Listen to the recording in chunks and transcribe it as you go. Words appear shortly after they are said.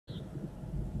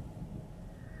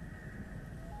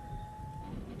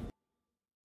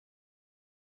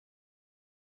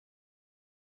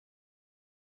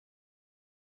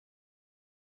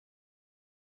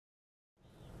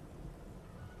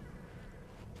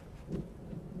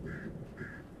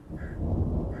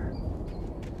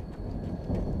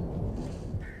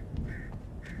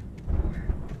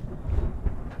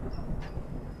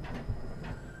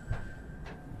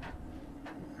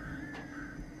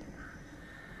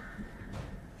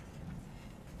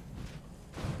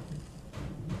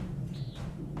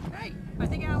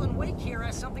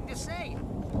has something to say.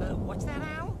 What's that,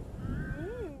 Al?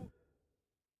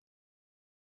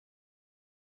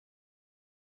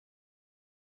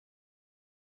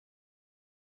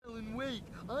 And wait,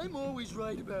 I'm always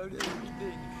right about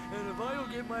everything. And if I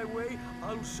don't get my way,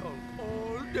 I'll sulk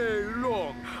all day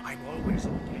long. I'm always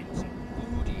intense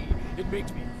and moody. It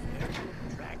makes me very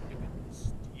attractive and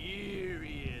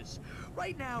mysterious.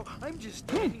 Right now, I'm just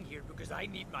standing here because I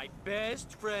need my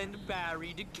best friend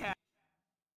Barry to catch.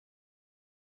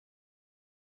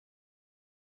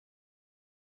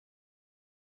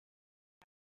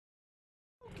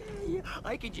 Okay,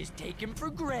 I can just take him for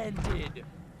granted.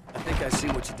 I think I see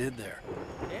what you did there.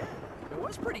 Yeah, it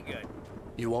was pretty good.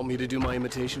 You want me to do my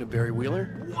imitation of Barry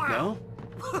Wheeler? Wow. No?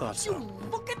 Thought so. You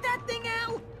look at that thing,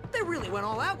 Al! They really went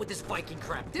all out with this Viking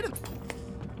crap, didn't they?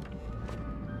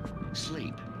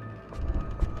 Sleep.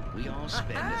 We all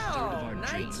spend a third of our Night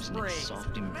dreams in its Springs.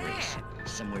 soft embrace, Man,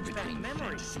 somewhere brings back between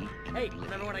memories. fantasy and Hey, oblivion.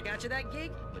 remember when I got you that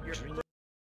gig? But Your dream-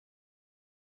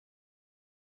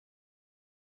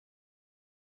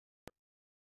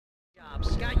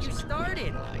 job got you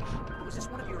started. Life. Was this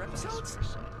one of your episodes?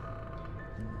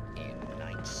 In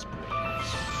Night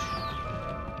Springs.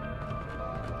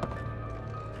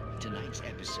 Tonight's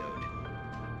episode.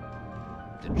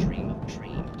 The Dream of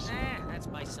Dreams. That's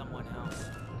by someone else.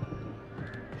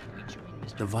 We join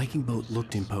Mr. The Viking boat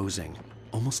looked imposing,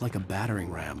 almost like a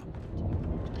battering ram.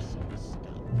 to see the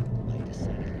stop by a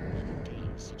decidedly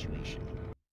mundane situation.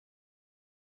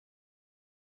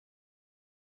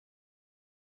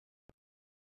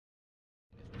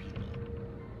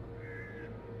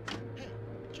 Hey,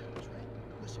 Jones,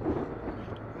 right? Listen.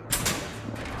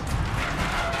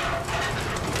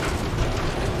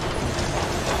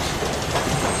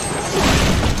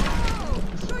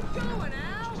 Good going,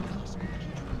 Al!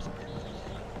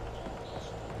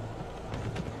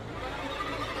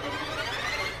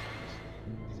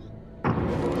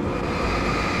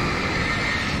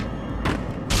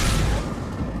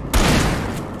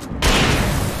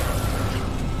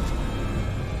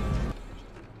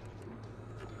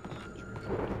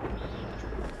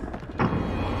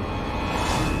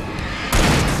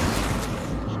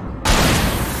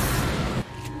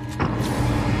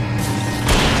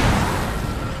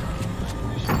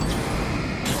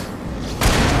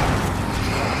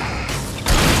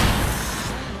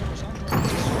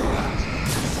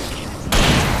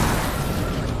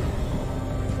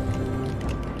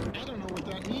 I don't know what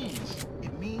that means.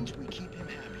 It means we keep him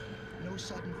happy. No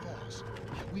sudden falls.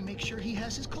 We make sure he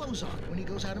has his clothes on when he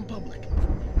goes out in public.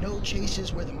 No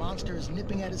chases where the monster is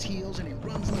nipping at his heels and he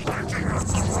runs like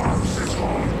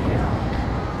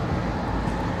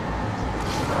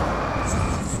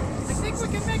I think we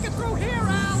can make it through here,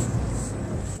 Al!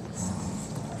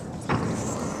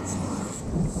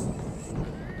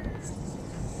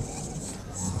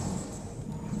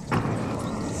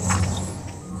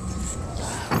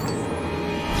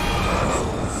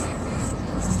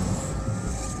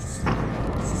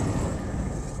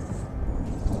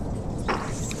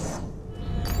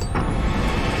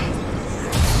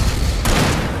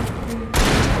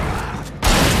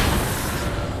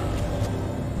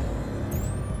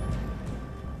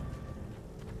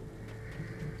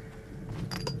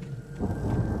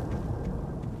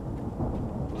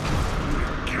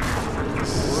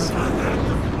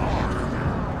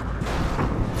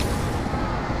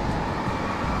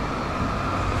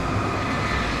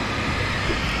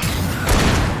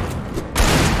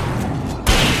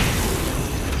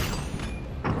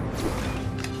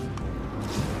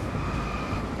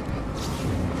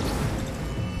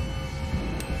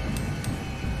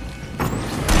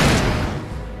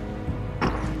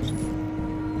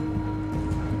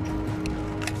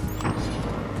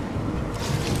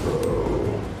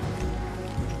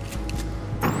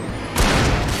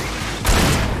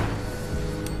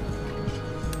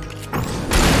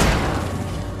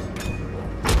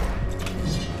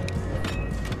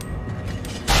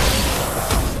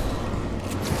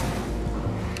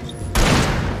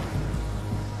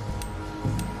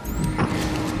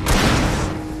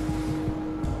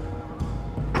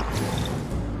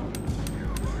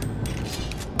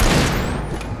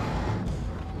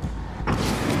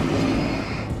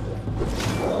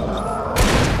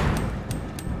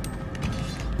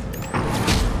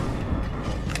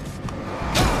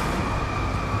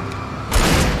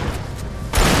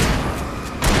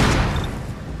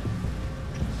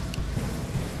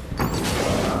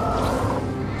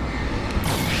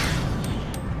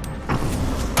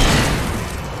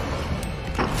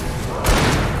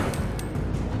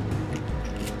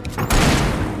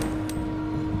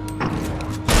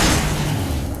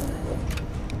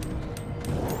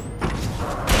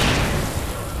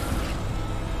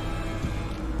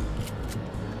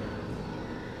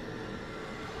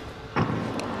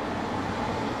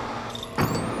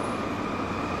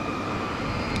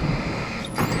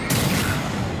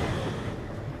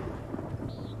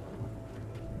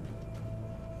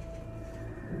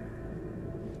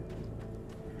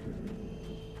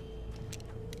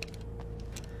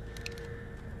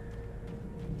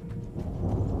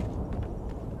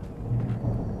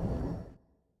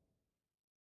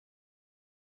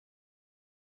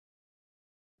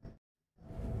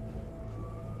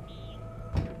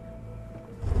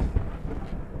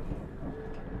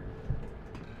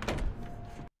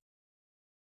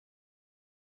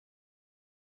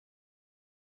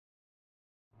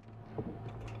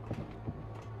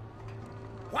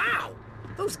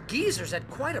 Those geezers had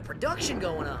quite a production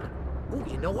going on. Ooh,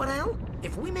 you know what, Al?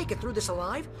 If we make it through this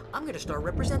alive, I'm gonna start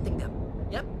representing them.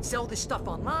 Yep, sell this stuff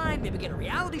online, maybe get a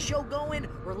reality show going,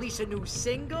 release a new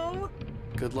single.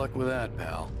 Good luck with that,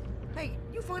 pal. Hey,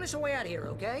 you find us a way out here,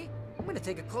 okay? I'm gonna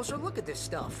take a closer look at this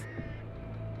stuff.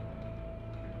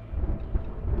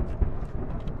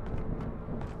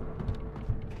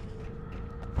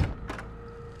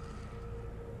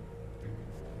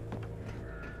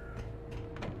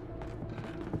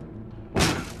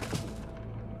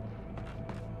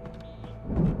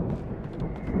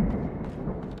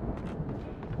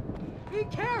 Be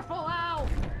careful, Al!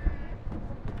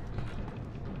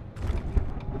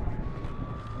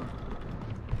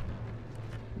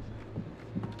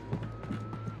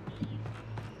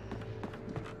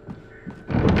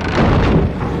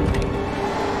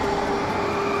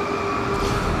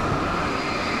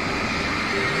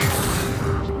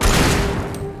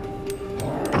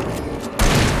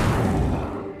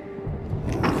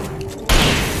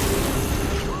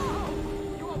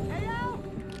 You okay, Al?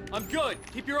 I'm good.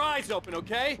 Keep your eyes open,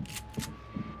 okay?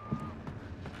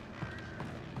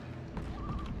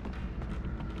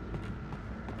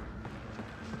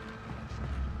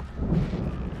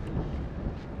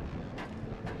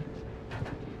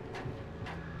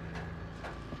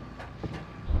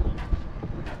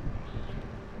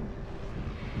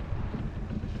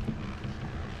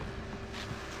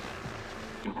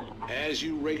 As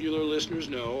you regular listeners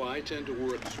know, I tend to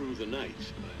work through the night,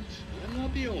 but I'm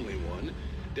not the only one.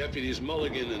 Deputies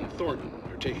Mulligan and Thornton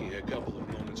are taking a couple of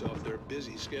moments off their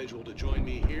busy schedule to join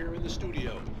me here in the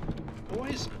studio.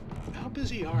 Boys, how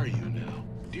busy are you now?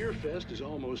 Deerfest is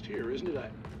almost here, isn't it? I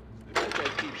bet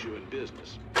that keeps you in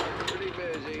business. Pretty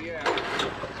busy, yeah.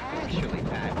 Actually,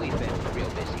 Pat, we've been real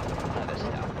busy with other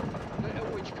stuff,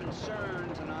 which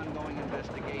concerns an ongoing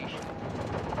investigation.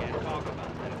 Can't talk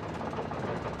about that.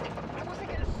 I wasn't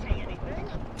gonna say anything.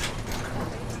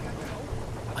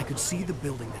 I could see the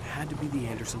building that had to be the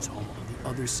Andersons' home on the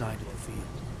other side of the field.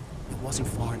 It wasn't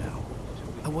far now.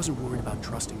 I wasn't worried about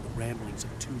trusting the ramblings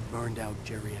of two burned-out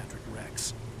geriatric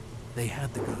wrecks. They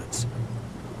had the goods.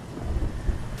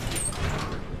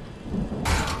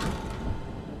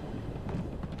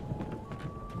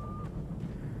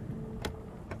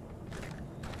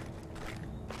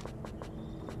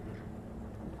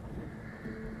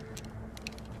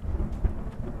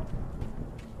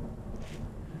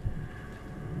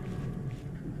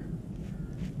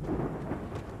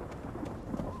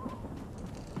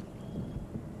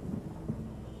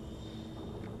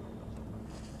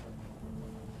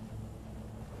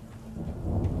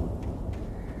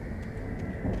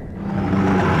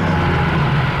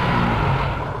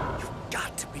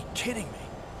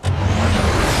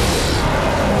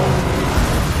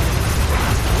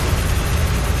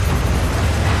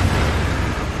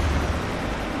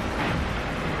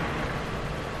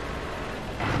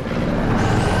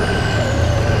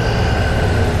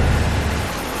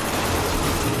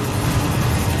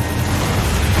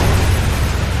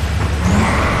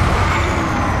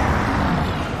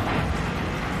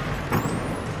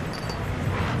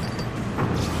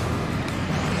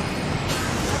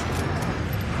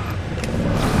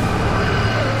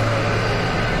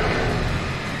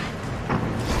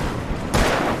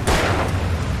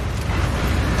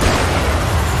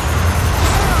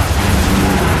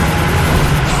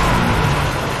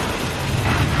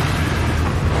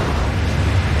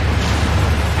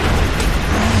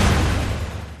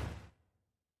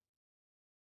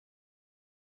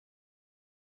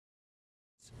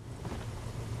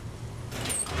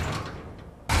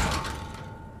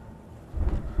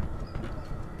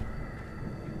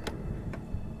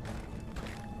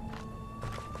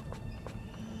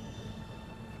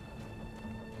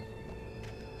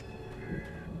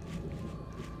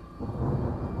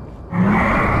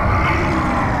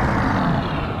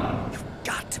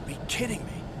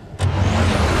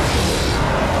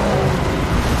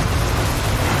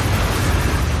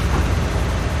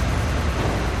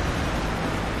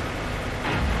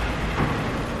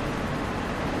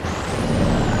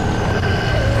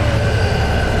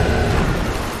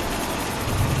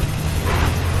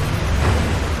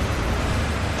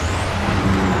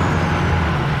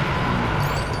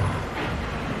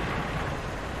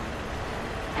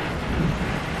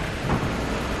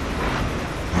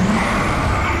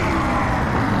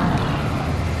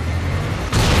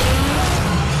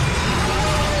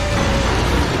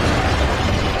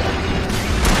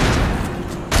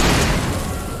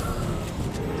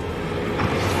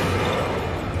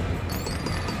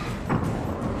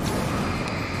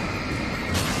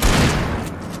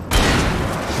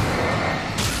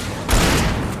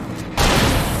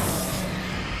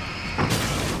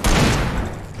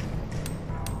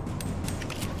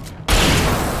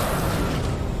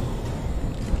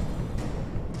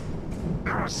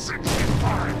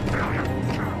 65 million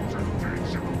pounds of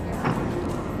things in the world.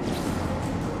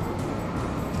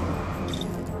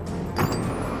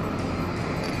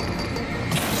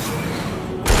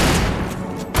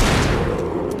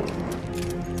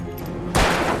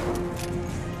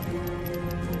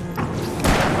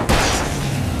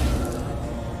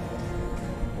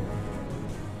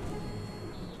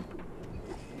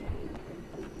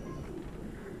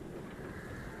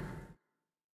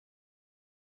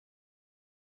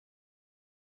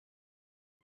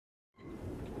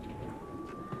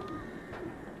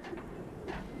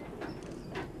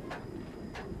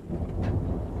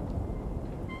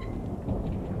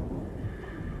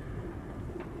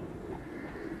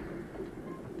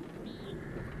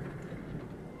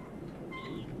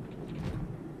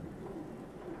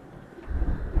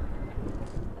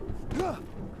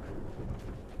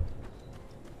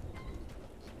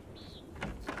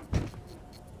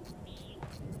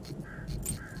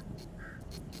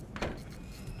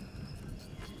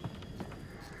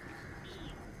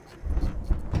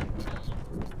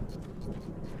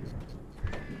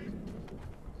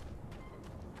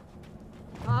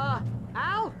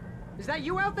 Al? Is that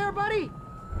you out there, buddy?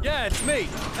 Yeah, it's me.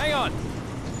 Hang on.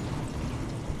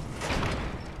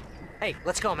 Hey,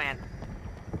 let's go, man.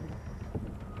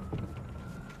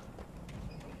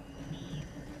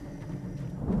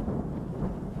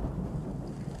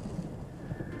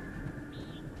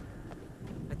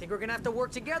 I think we're gonna have to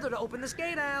work together to open this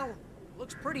gate, Al.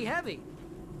 Looks pretty heavy.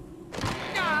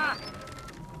 Ah!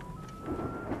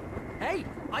 Hey,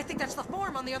 I think that's the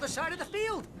farm on the other side of the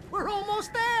field. We're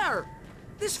almost there.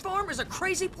 This farm is a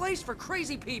crazy place for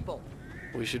crazy people.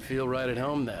 We should feel right at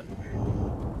home then.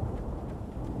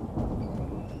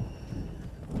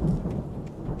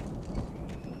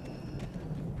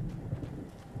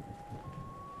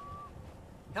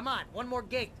 Come on, one more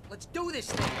gate. Let's do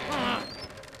this thing.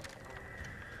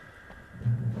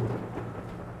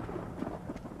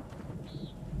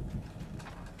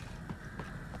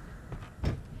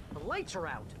 The lights are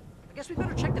out. I guess we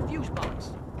better check the fuse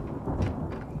box.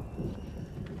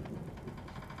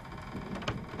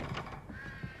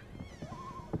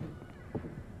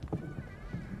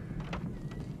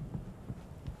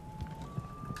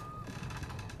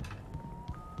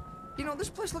 You know, this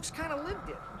place looks kind of lived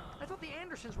in. I thought the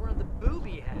Andersons were in the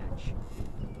booby hatch.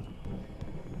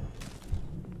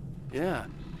 Yeah,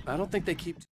 I don't think they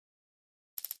keep...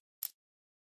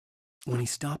 When he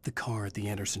stopped the car at the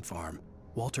Anderson farm,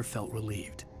 Walter felt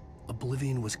relieved.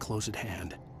 Oblivion was close at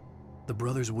hand. The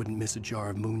brothers wouldn't miss a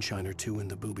jar of moonshine or two in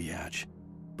the booby hatch.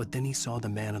 But then he saw the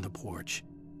man on the porch,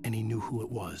 and he knew who it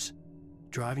was.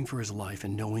 Driving for his life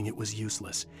and knowing it was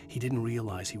useless, he didn't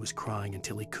realize he was crying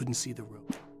until he couldn't see the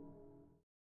road.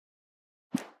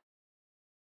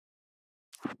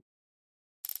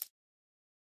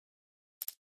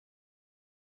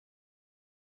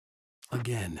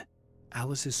 Again,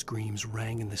 Alice's screams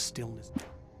rang in the stillness.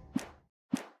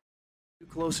 Too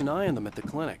close an eye on them at the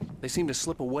clinic. They seem to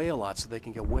slip away a lot so they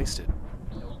can get wasted.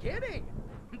 No kidding.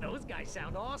 Those guys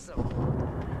sound awesome.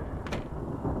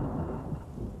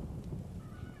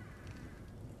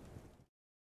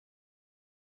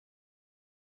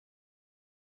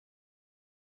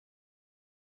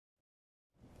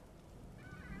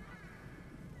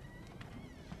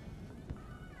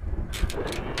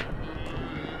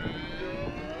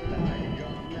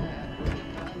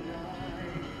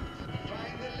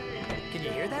 Can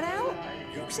you hear that, Al?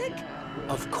 Music?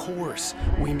 Of course.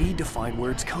 We need to find where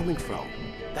it's coming from.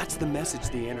 That's the message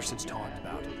the Andersons talked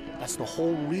about. That's the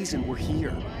whole reason we're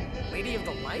here. Lady of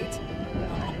the Light?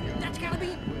 Oh, that's gotta be...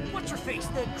 What's-her-face?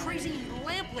 The crazy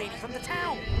lamp lady from the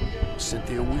town.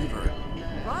 Cynthia Weaver.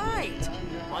 Right.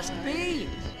 Must be.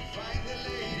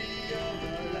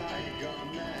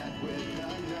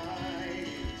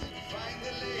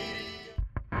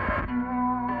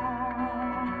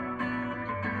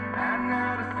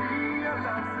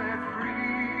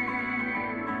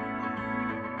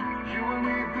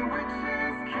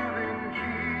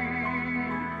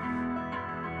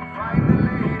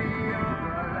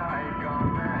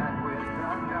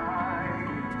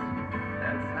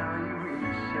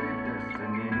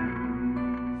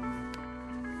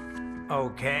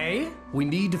 Okay. We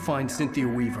need to find Cynthia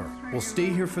Weaver. We'll stay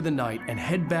here for the night and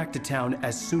head back to town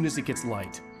as soon as it gets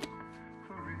light.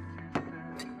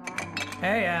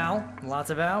 Hey, Al. Lots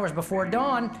of hours before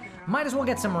dawn. Might as well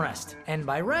get some rest. And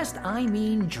by rest, I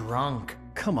mean drunk.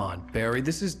 Come on, Barry,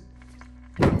 this is...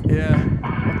 Yeah,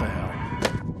 what the hell?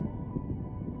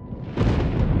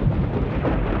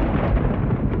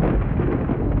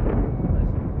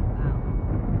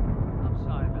 I'm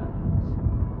sorry about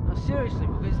this. No, seriously,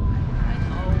 because I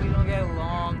know we don't get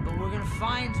along, but we're gonna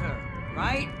find her,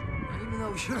 right? And even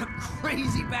though you're a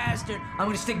crazy bastard, I'm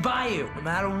gonna stick by you, no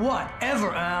matter what,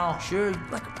 ever, Al. Sure,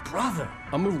 like a brother.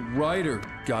 I'm a writer,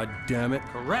 goddammit.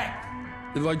 Correct.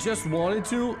 If I just wanted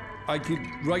to, I could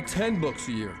write 10 books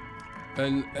a year.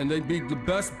 And they'd be the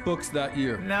best books that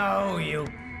year. No, you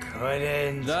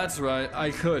couldn't. That's right,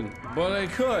 I couldn't. But I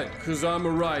could, because I'm a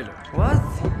writer. What?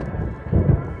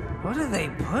 What do they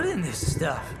put in this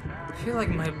stuff? I feel like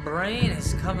my brain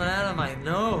is coming out of my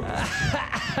nose.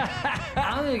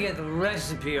 I'm gonna get the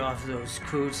recipe off those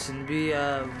coots and be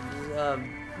a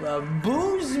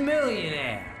booze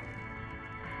millionaire.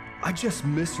 I just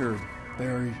miss her,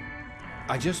 Barry.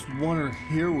 I just want her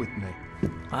here with me.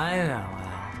 I know, Al.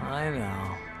 I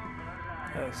know.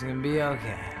 It's gonna be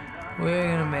okay. We're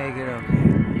gonna make it okay.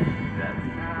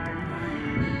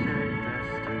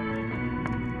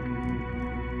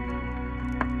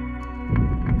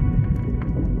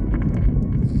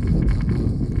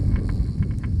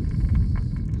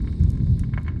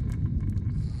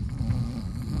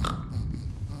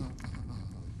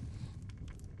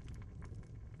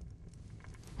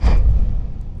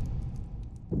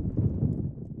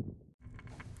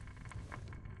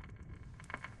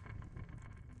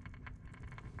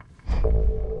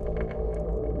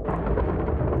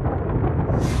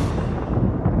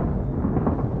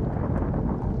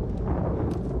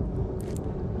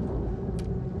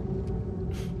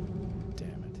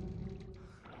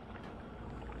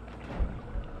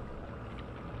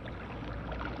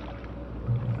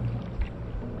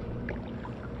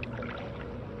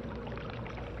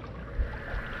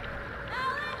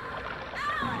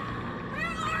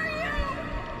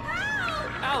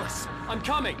 Alice, I'm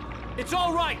coming. It's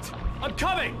all right. I'm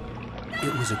coming.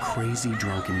 It was a crazy,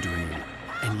 drunken dream,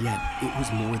 and yet it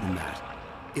was more than that.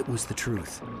 It was the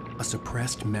truth, a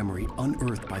suppressed memory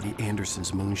unearthed by the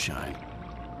Andersons' moonshine.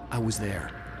 I was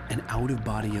there, an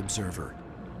out-of-body observer.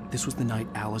 This was the night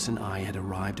Alice and I had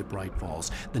arrived at Bright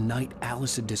Falls, the night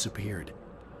Alice had disappeared.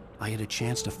 I had a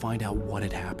chance to find out what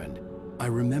had happened. I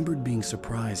remembered being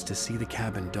surprised to see the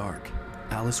cabin dark.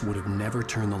 Alice would have never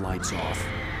turned the lights off.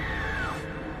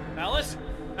 Alice?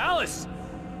 Alice!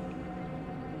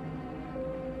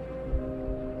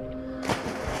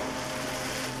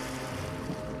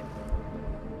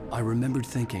 I remembered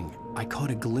thinking I caught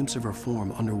a glimpse of her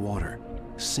form underwater,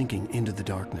 sinking into the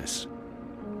darkness.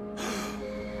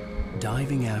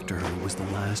 Diving after her was the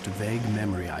last vague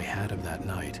memory I had of that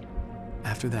night.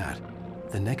 After that,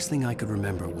 the next thing I could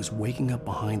remember was waking up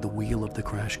behind the wheel of the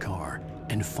crashed car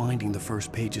and finding the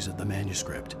first pages of the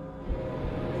manuscript.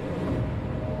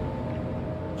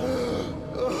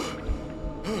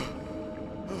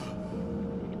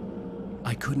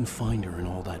 I couldn't find her in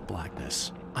all that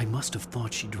blackness. I must have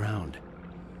thought she drowned.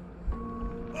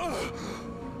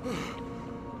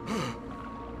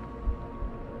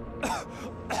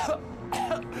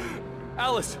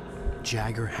 Alice!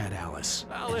 Jagger had Alice,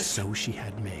 and so she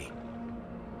had me.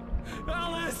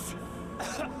 Alice!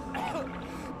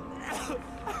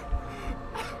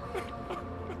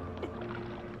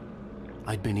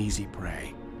 I'd been easy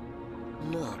prey.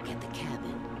 Look at the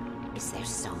cabin. Is there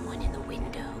someone in the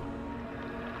window?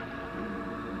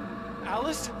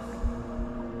 Alice?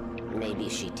 Maybe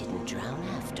she didn't drown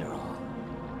after all.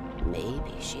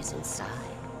 Maybe she's inside.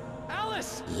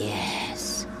 Alice!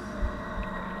 Yes.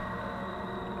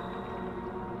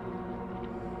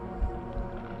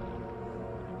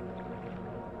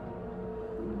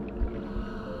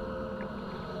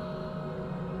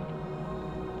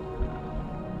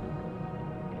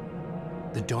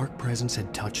 The dark presence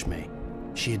had touched me.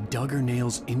 She had dug her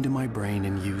nails into my brain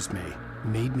and used me,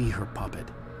 made me her puppet.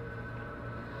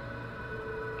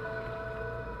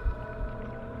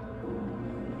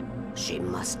 She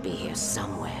must be here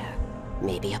somewhere.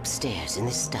 Maybe upstairs in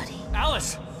the study.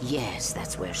 Alice! Yes,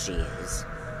 that's where she is.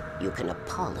 You can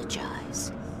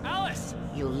apologize. Alice!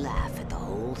 You'll laugh at the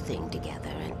whole thing together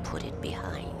and put it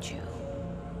behind you.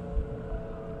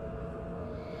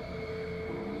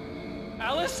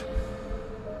 Alice?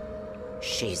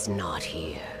 She's not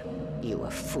here. You were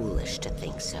foolish to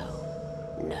think so.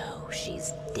 No,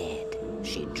 she's dead.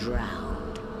 She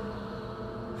drowned.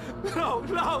 No,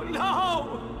 no,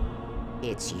 no!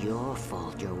 It's your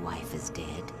fault your wife is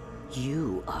dead.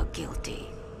 You are guilty.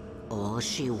 All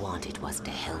she wanted was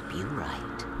to help you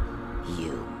right.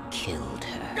 You killed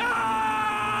her.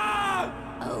 Ah!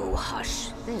 Oh, hush.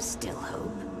 There's still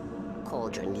hope.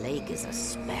 Cauldron Lake is a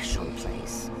special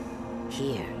place.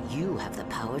 Here, you have the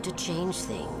power to change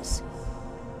things.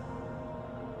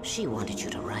 She wanted you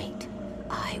to write.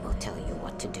 I will tell you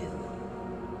what to do.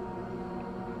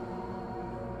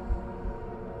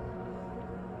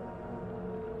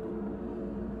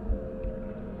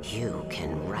 You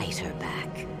can write her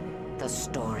back. The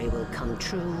story will come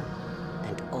true,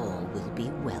 and all will be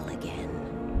well again.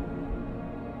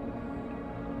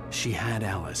 She had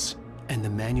Alice, and the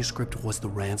manuscript was the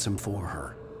ransom for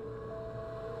her.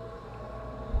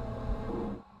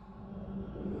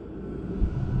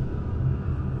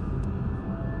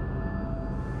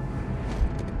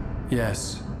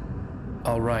 Yes.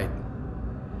 All right.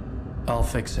 I'll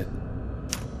fix it.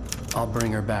 I'll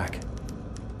bring her back.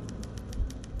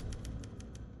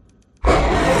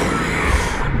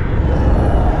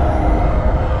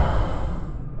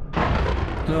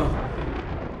 No.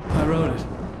 I wrote it.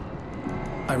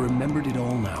 I remembered it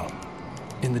all now.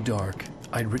 In the dark,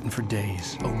 I'd written for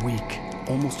days, a week,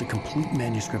 almost a complete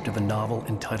manuscript of a novel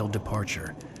entitled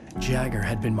Departure. Jagger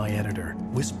had been my editor,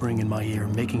 whispering in my ear,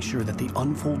 making sure that the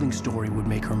unfolding story would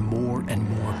make her more and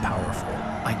more powerful.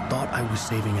 I thought I was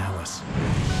saving Alice.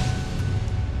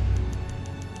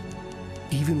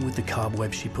 Even with the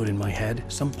cobwebs she put in my head,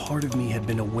 some part of me had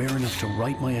been aware enough to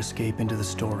write my escape into the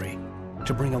story,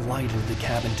 to bring a light into the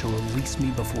cabin to release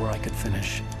me before I could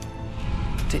finish,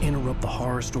 to interrupt the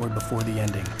horror story before the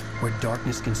ending, where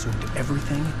darkness consumed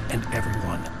everything and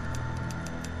everyone.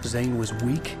 Zane was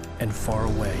weak and far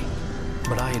away,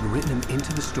 but I had written him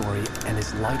into the story, and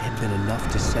his light had been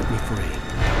enough to set me free.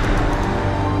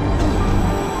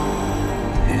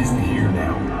 It isn't here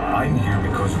now. I'm here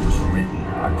because it was written.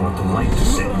 I brought the light to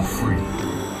set you free.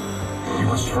 You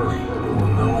must hurry. It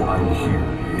will know I'm here.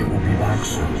 It will be back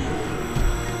soon.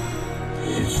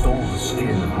 It stole the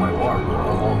skin of my Barbara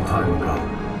a long time ago.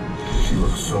 She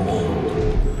looks so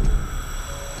old.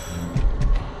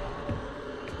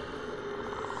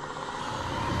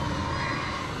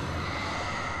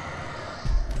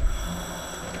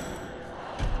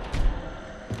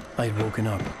 I had woken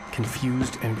up,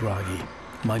 confused and groggy,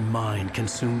 my mind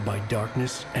consumed by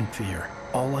darkness and fear.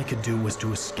 All I could do was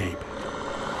to escape.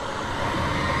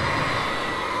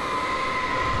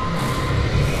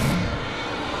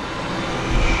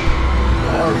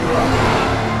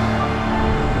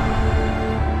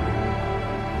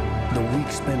 The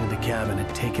week spent in the cabin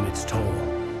had taken its toll.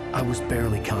 I was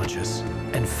barely conscious,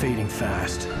 and fading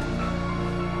fast.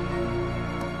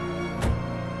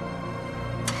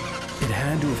 It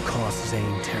had to have cost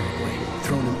Zane terribly,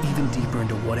 thrown him even deeper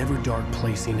into whatever dark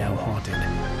place he now haunted.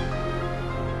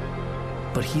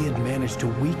 But he had managed to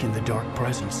weaken the dark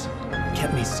presence,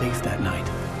 kept me safe that night.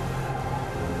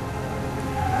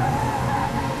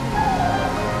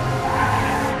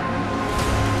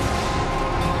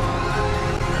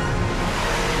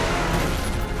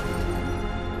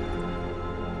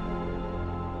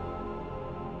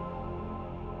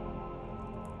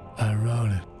 I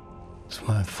wrote it. It's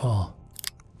my fault.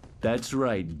 That's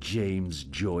right, James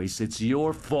Joyce. It's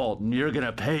your fault, and you're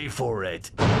gonna pay for it.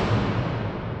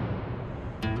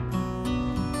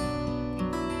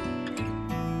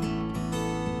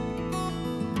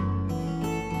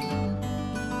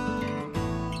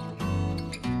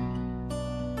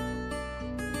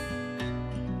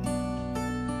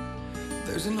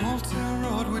 There's an old town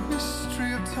road with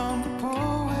mystery of Tom the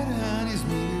poet and his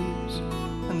muse,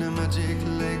 and a magic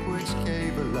lake which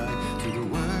gave a light to the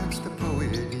words the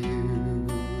poet used.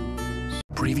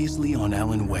 Previously on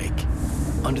Alan Wake.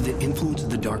 Under the influence of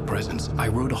the dark presence, I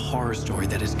wrote a horror story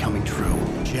that is coming true.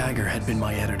 Jagger had been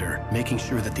my editor, making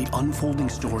sure that the unfolding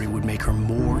story would make her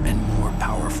more and more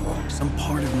powerful. Some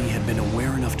part of me had been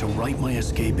aware enough to write my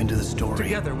escape into the story.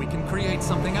 Together we can create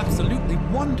something absolutely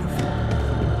wonderful.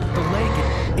 The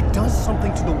lake, it does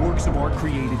something to the works of art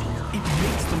created here. It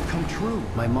makes them come true.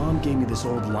 My mom gave me this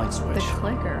old light switch. The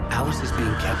clicker. Alice is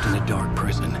being kept in a dark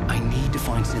prison. I need to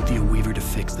find Cynthia Weaver to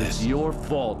fix this. It's your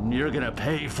fault, and you're gonna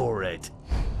pay for it.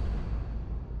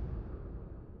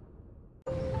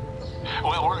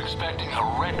 Well, we're expecting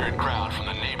a record crowd from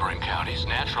the neighboring counties.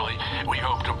 Naturally, we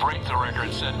hope to break the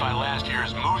record set by last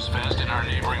year's Moose Fest in our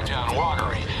neighboring town,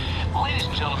 Watery. Ladies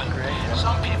and gentlemen,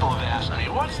 some people have asked me,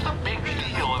 what's the big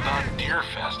deal about Deer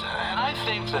Fest? And I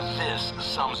think that this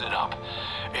sums it up.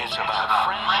 It's about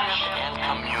friendship and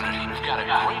community. We've got a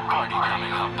great party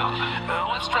coming up, but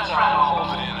let's try to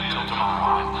hold it in until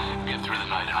tomorrow and get through the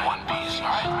night in one piece,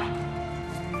 all right?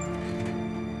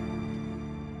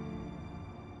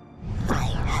 I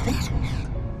have it.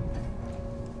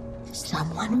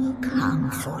 Someone will come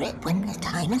for it when the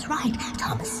time is right.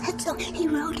 Thomas said so. He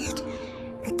wrote it.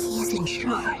 The key is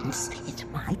insurance. It's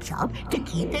my job to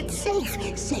keep it safe.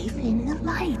 Safe in the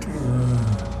light.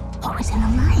 Always in the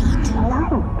light.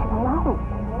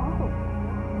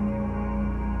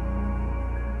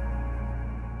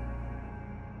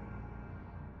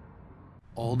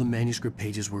 All the manuscript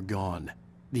pages were gone.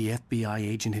 The FBI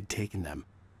agent had taken them.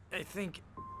 I think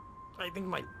I think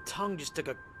my tongue just took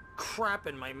a crap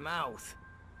in my mouth.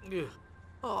 Ugh.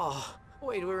 Oh,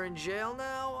 wait, we're in jail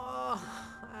now? Oh,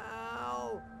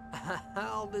 Al.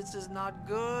 Al, this is not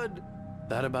good.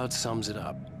 That about sums it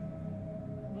up.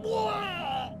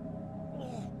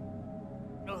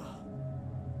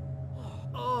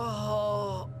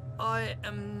 Oh, I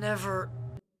am never...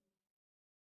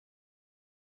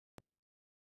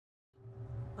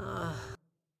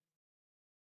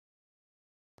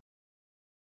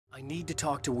 I need to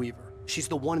talk to Weaver. She's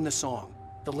the one in the song.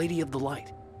 The Lady of the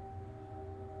Light.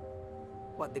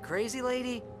 What, the crazy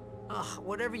lady? Ugh,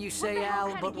 whatever you say,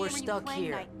 Al, but we're stuck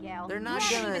here. They're not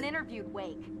you gonna... haven't even interviewed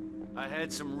Wake. I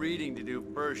had some reading to do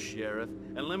first, Sheriff.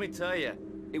 And let me tell you,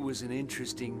 it was an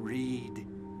interesting read.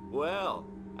 Well,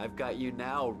 I've got you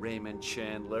now, Raymond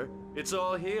Chandler. It's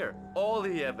all here. All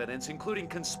the evidence, including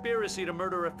conspiracy to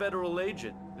murder a federal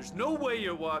agent. There's no way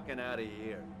you're walking out of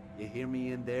here. You hear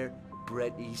me in there,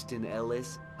 Bret Easton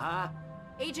Ellis? Huh?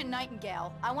 Agent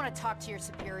Nightingale, I want to talk to your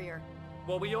superior.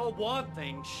 Well, we all want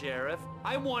things, Sheriff.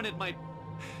 I wanted my...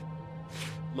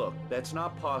 Look, that's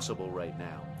not possible right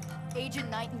now.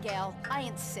 Agent Nightingale, I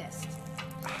insist.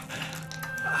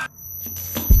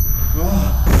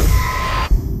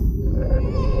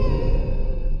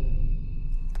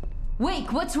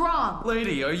 Wake, what's wrong?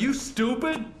 Lady, are you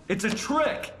stupid? It's a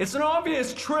trick. It's an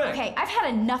obvious trick. Okay, I've had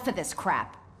enough of this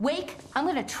crap. Wake, I'm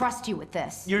gonna trust you with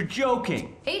this. You're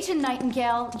joking. Agent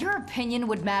Nightingale, your opinion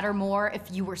would matter more if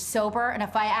you were sober and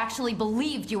if I actually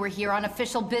believed you were here on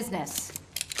official business.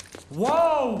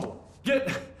 Whoa! Get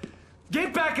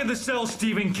back in the cell,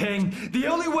 Stephen King. The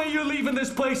only way you're leaving this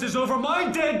place is over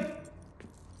my dead...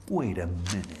 Wait a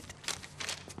minute.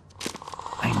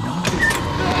 I know...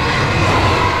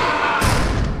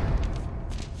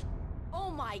 Oh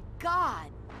my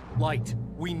God! Light.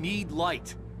 We need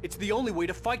light. It's the only way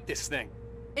to fight this thing.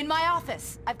 In my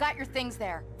office. I've got your things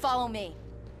there. Follow me.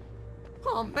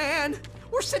 Oh man,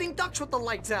 we're sitting ducks with the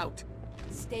lights out.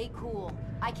 Stay cool.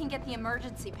 I can get the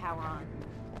emergency power on.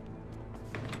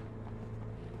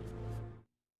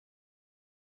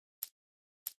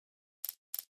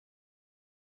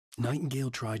 Nightingale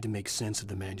tried to make sense of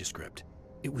the manuscript.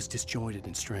 It was disjointed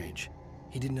and strange.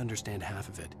 He didn't understand half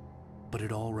of it, but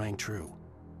it all rang true.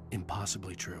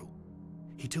 Impossibly true.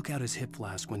 He took out his hip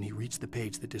flask when he reached the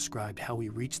page that described how he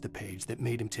reached the page that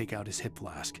made him take out his hip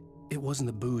flask. It wasn't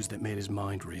the booze that made his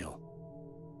mind reel.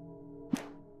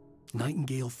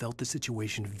 Nightingale felt the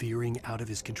situation veering out of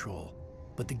his control,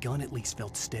 but the gun at least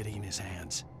felt steady in his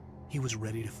hands. He was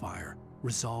ready to fire,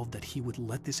 resolved that he would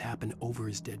let this happen over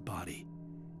his dead body.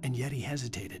 And yet he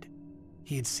hesitated.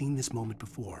 He had seen this moment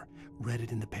before, read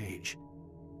it in the page.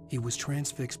 He was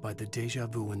transfixed by the déjà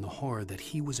vu and the horror that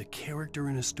he was a character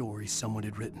in a story someone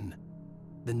had written.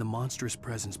 Then the monstrous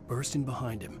presence burst in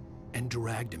behind him and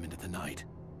dragged him into the night.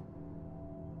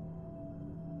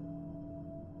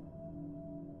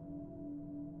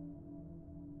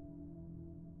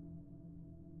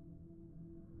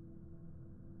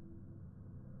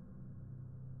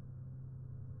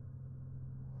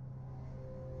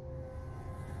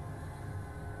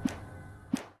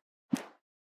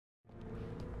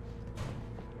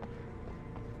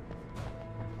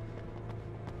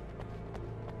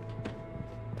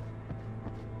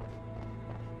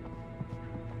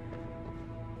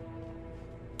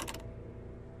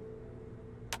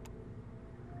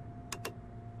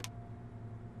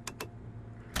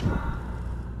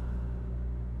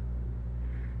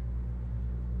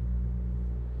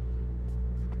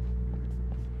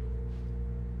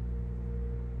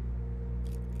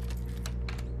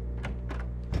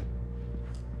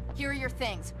 Here are your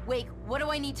things. Wake, what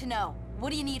do I need to know? What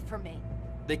do you need from me?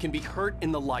 They can be hurt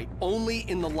in the light, only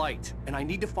in the light. And I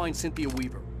need to find Cynthia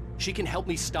Weaver. She can help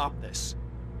me stop this.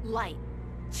 Light.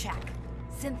 Check.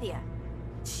 Cynthia.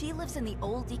 She lives in the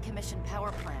old decommissioned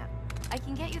power plant. I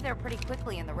can get you there pretty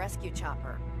quickly in the rescue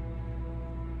chopper.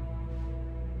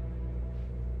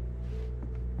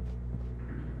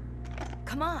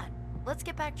 Come on, let's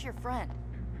get back to your friend.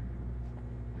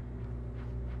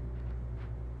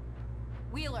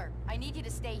 Wheeler, I need you to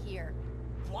stay here.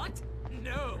 What?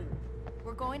 No.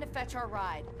 We're going to fetch our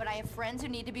ride, but I have friends who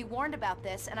need to be warned about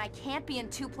this, and I can't be in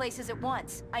two places at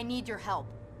once. I need your help.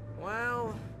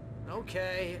 Well,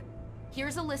 okay.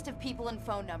 Here's a list of people and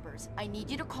phone numbers. I need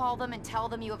you to call them and tell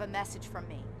them you have a message from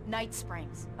me. Night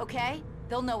Springs, okay?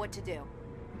 They'll know what to do.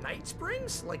 Night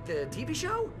Springs? Like the TV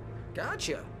show?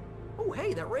 Gotcha. Oh,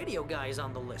 hey, that radio guy is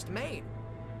on the list. Maine.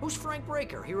 Who's Frank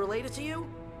Breaker? He related to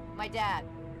you? My dad.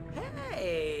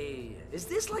 Hey, is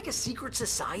this like a secret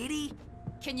society?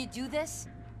 Can you do this?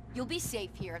 You'll be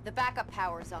safe here. The backup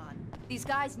power's on. These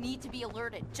guys need to be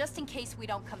alerted, just in case we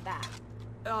don't come back.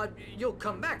 You'll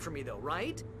come back for me though,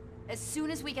 right? As soon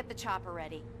as we get the chopper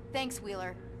ready. Thanks,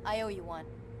 Wheeler. I owe you one.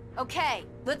 Okay,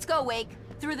 let's go, Wake.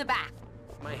 Through the back.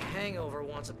 My hangover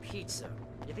wants a pizza.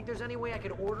 You think there's any way I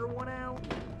could order one out?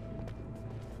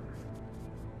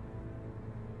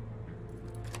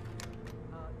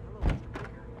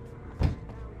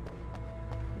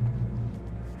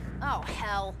 Oh,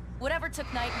 hell. Whatever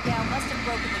took Nightingale must have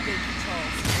broken the gate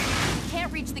controls. We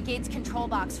can't reach the gate's control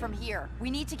box from here.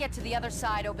 We need to get to the other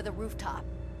side over the rooftop.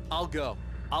 I'll go.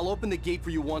 I'll open the gate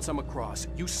for you once I'm across.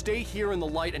 You stay here in the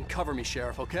light and cover me,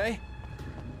 Sheriff, okay?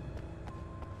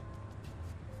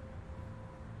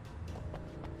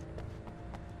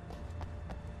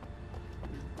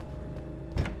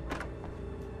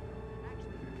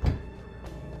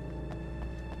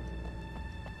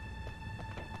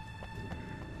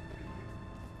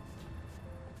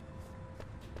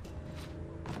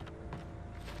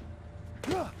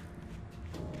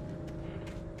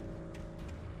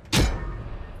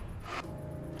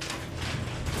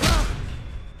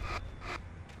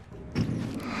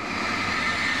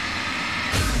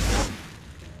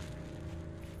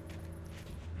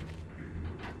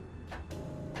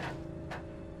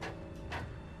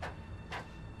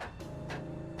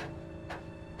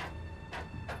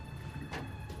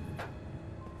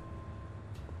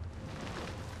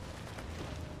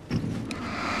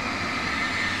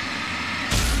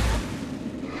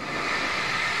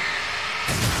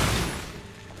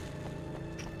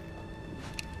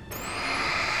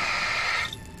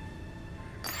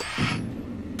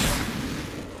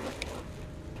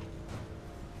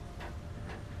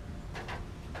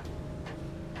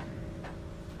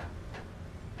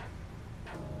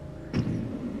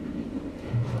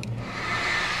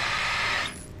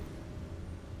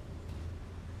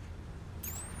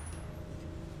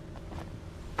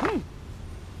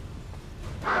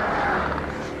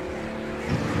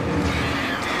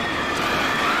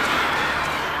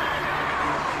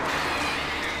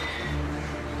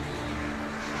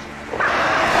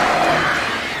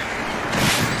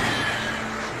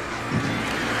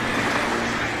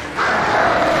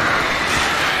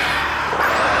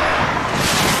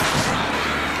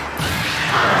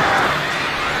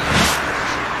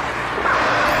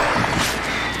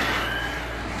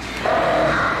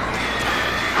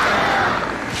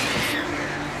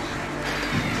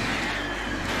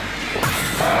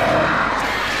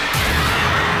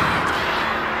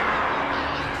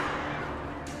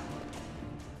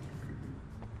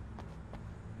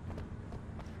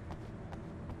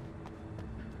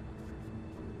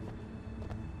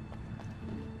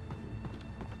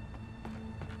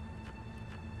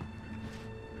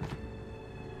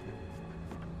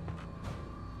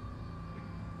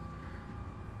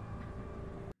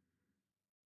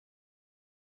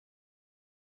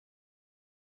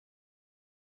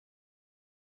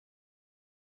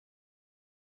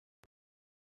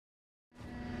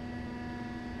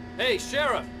 Hey,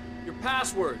 Sheriff! Your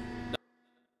password!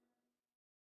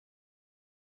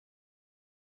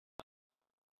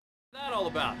 What's that all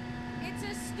about? It's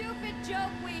a stupid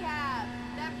joke we have.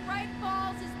 That Bright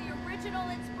Falls is the original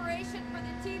inspiration for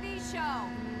the TV show.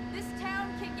 This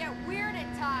town can get weird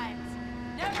at times.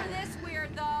 Never this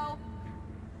weird, though.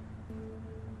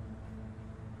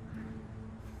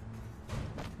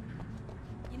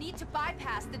 You need to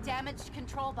bypass the damaged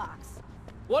control box.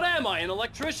 What am I, an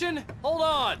electrician? Hold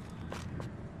on!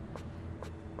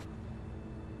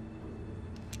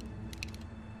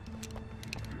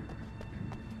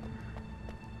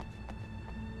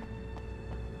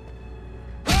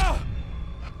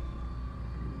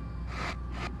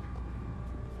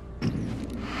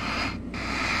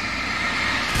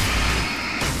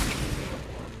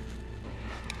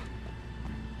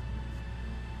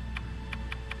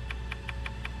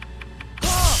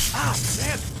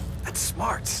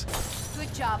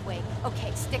 Good job, Wake.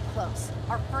 Okay, stick close.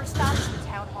 Our first stop is the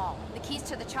town hall. The keys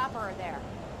to the chopper are there.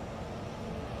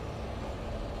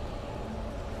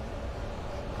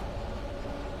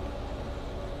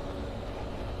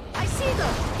 I see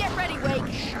them! Get ready,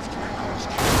 Wake! Shit!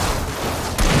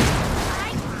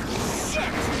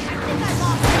 I think I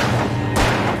lost it!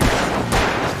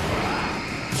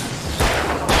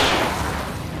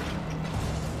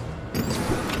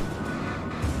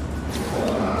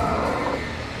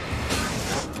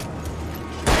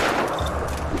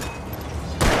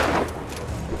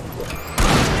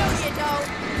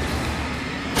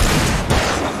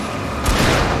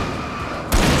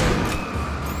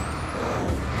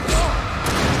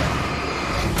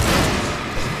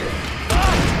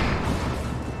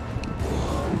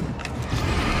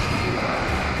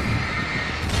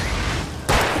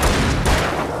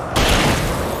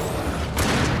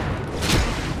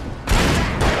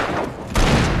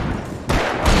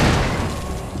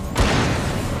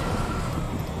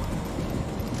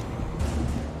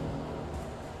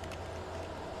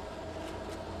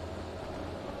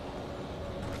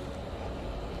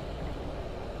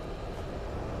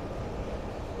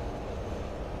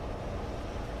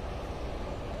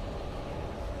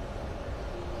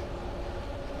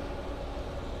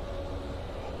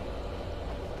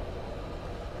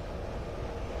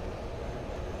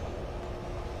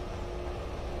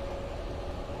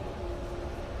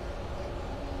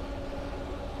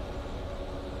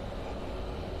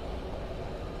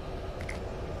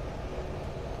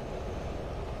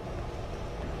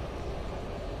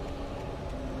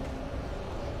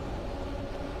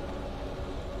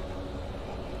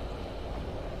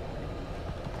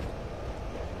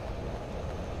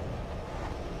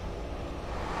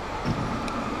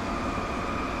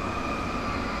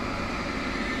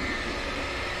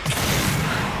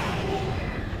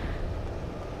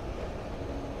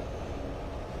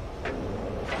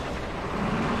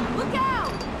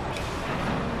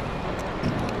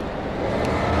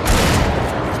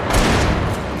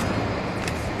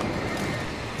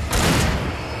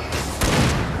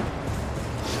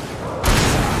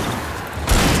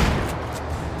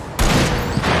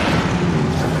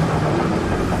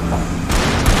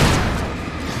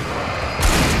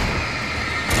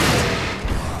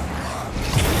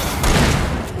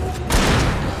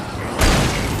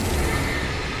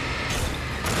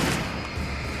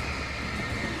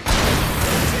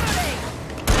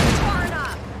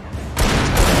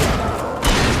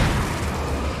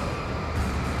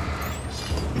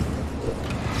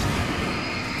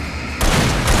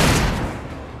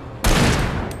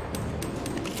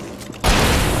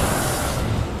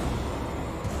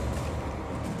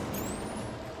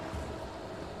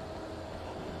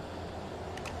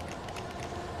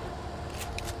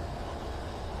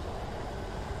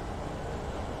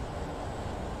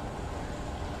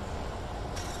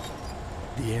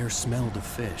 The air smelled of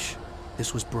fish.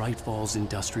 This was Bright Falls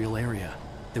industrial area.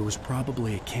 There was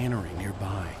probably a cannery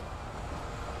nearby.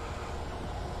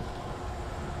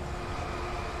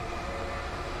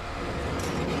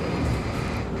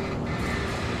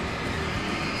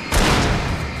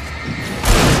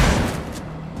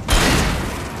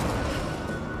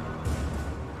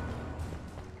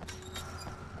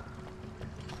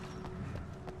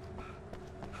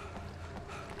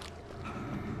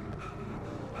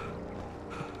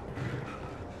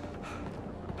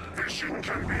 Fishing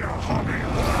can be a hobby.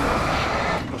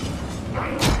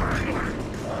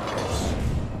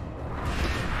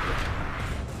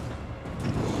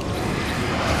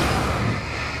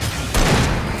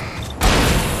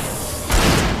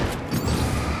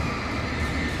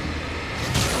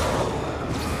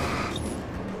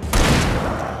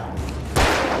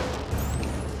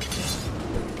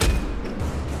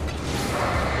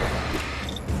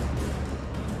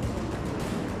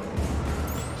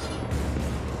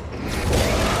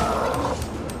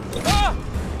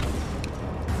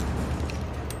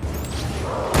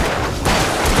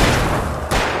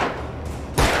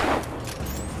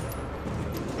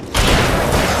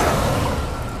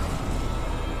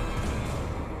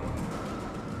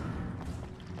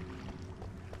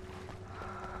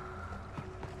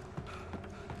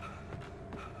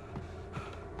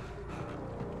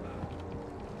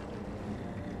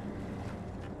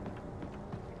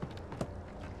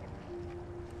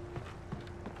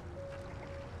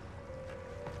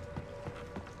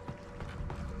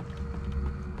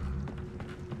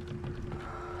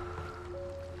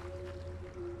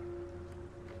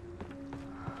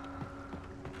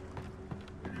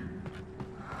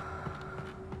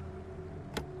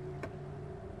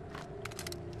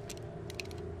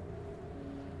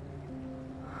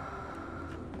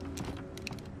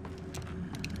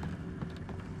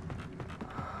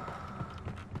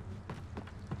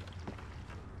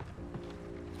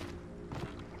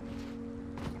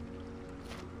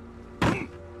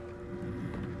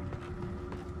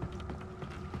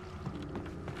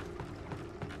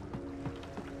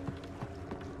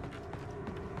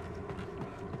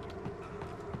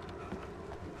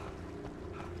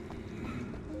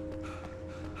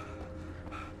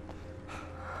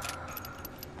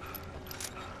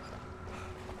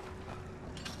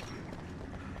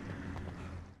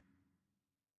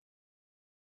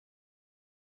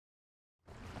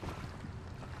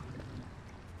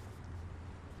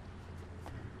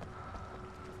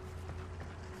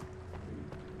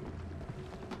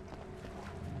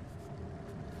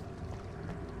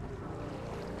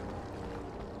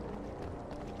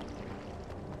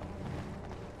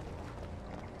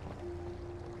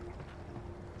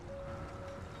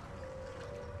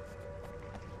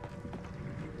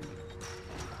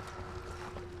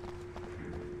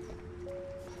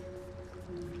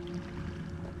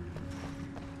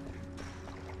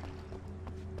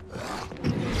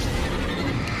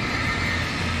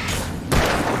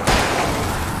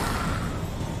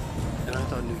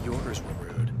 New Yorkers were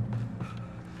rude.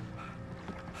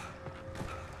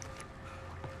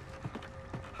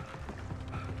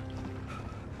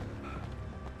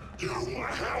 You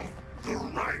have the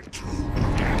right to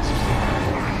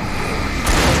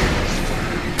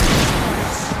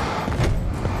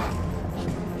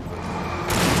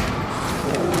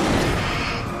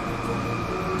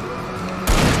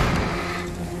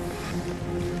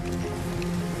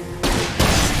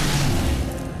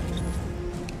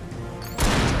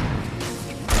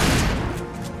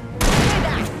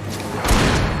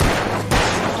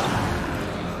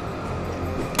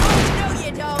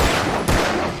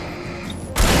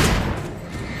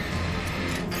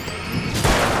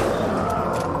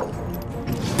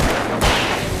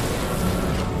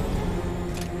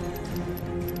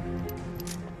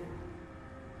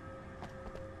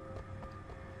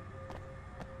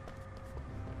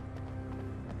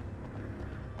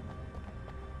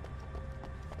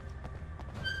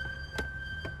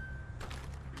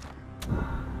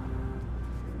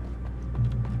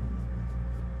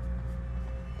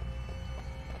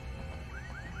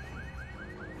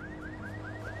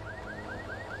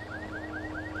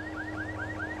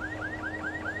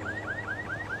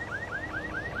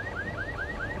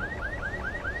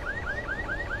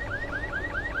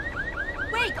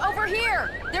Over here!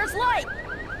 There's light!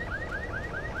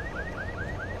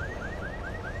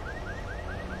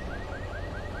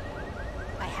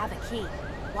 I have a key.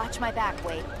 Watch my back,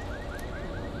 Wade.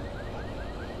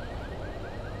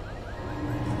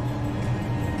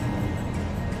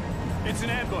 It's an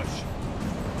ambush.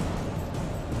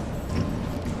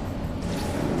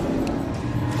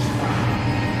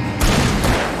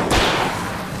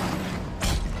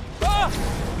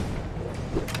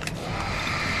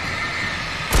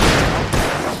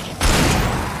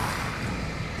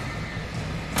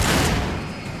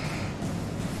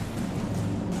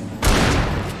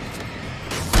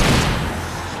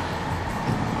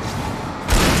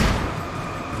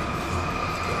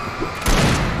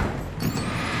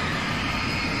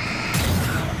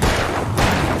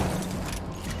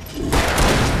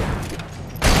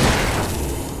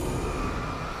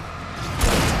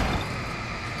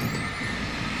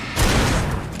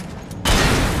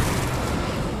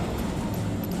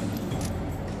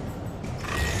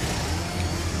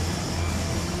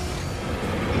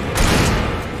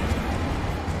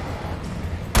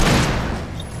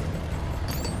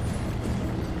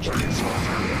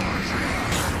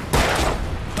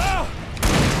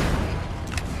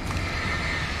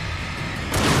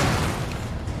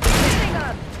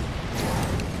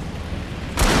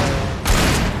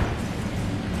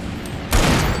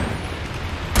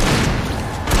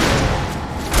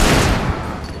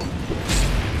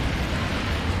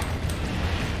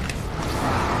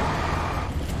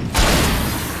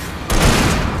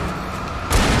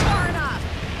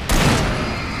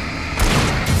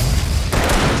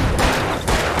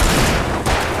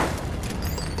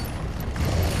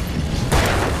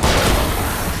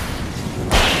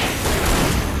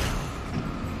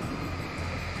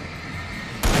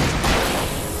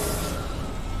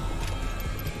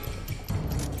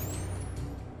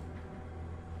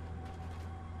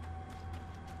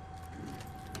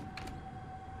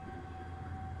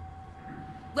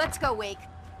 Let's go, Wake.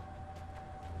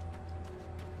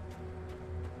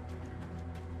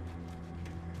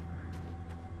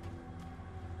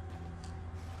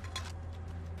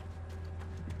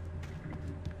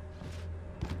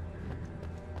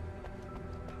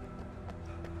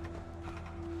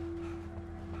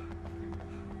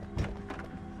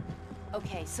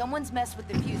 Okay, someone's messed with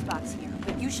the fuse box here,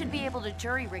 but you should be able to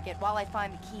jury-rig it while I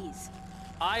find the keys.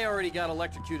 I already got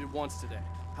electrocuted once today.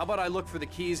 How about I look for the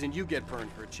keys and you get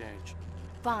burned for a change?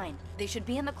 Fine. They should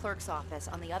be in the clerk's office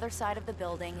on the other side of the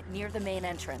building, near the main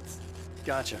entrance.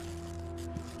 Gotcha.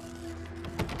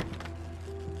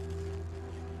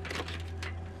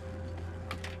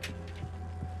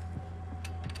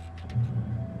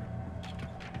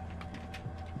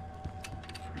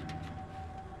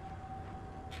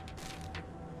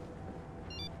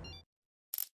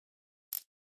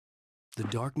 The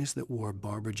darkness that wore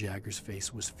Barbara Jagger's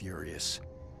face was furious.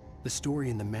 The story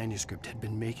in the manuscript had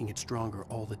been making it stronger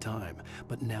all the time,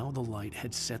 but now the light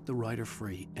had set the writer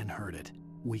free and hurt it,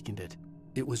 weakened it.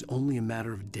 It was only a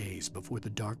matter of days before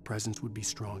the dark presence would be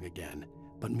strong again,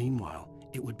 but meanwhile,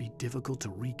 it would be difficult to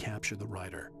recapture the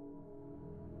writer.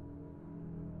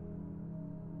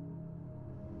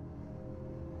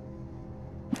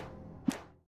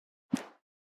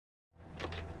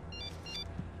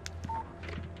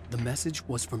 The message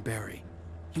was from Barry.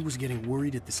 He was getting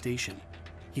worried at the station.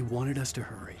 He wanted us to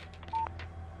hurry.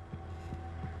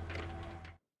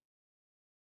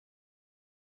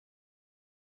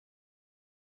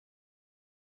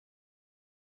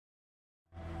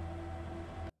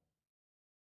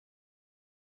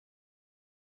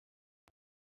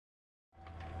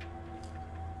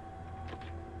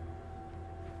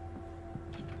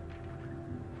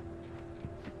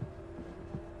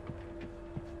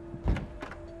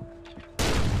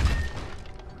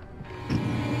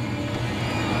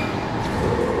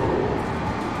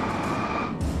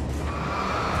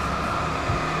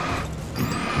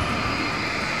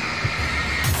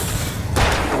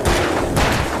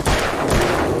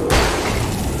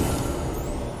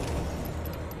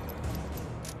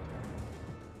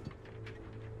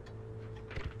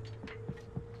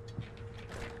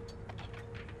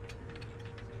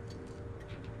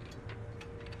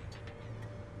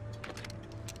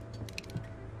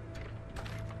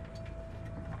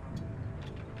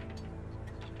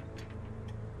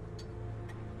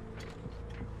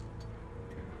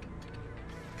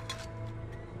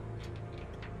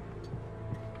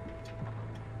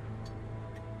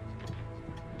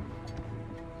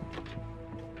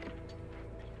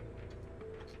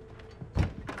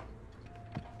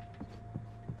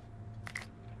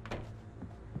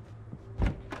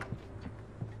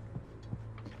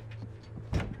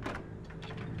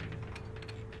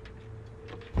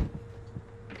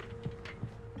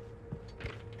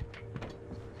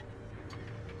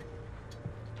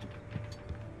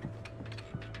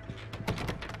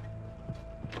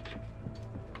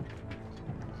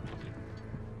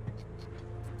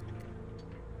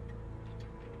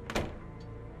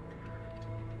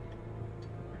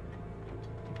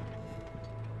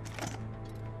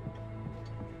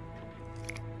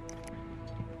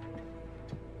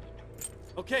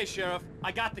 Okay, Sheriff,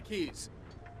 I got the keys.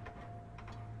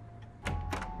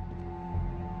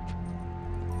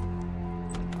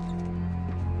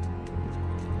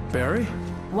 Barry?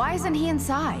 Why isn't he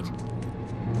inside?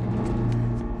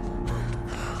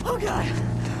 Oh, God.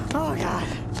 Oh, God.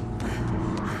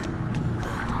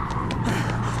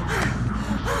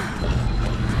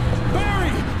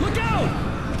 Barry! Look out!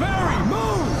 Barry,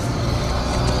 move!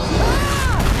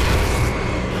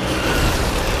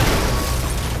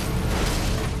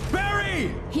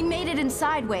 Barry! He made it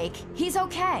inside, Wake. He's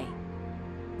okay.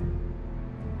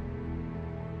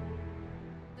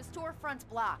 The storefront's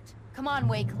blocked. Come on,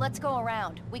 Wake, let's go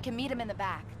around. We can meet him in the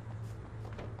back.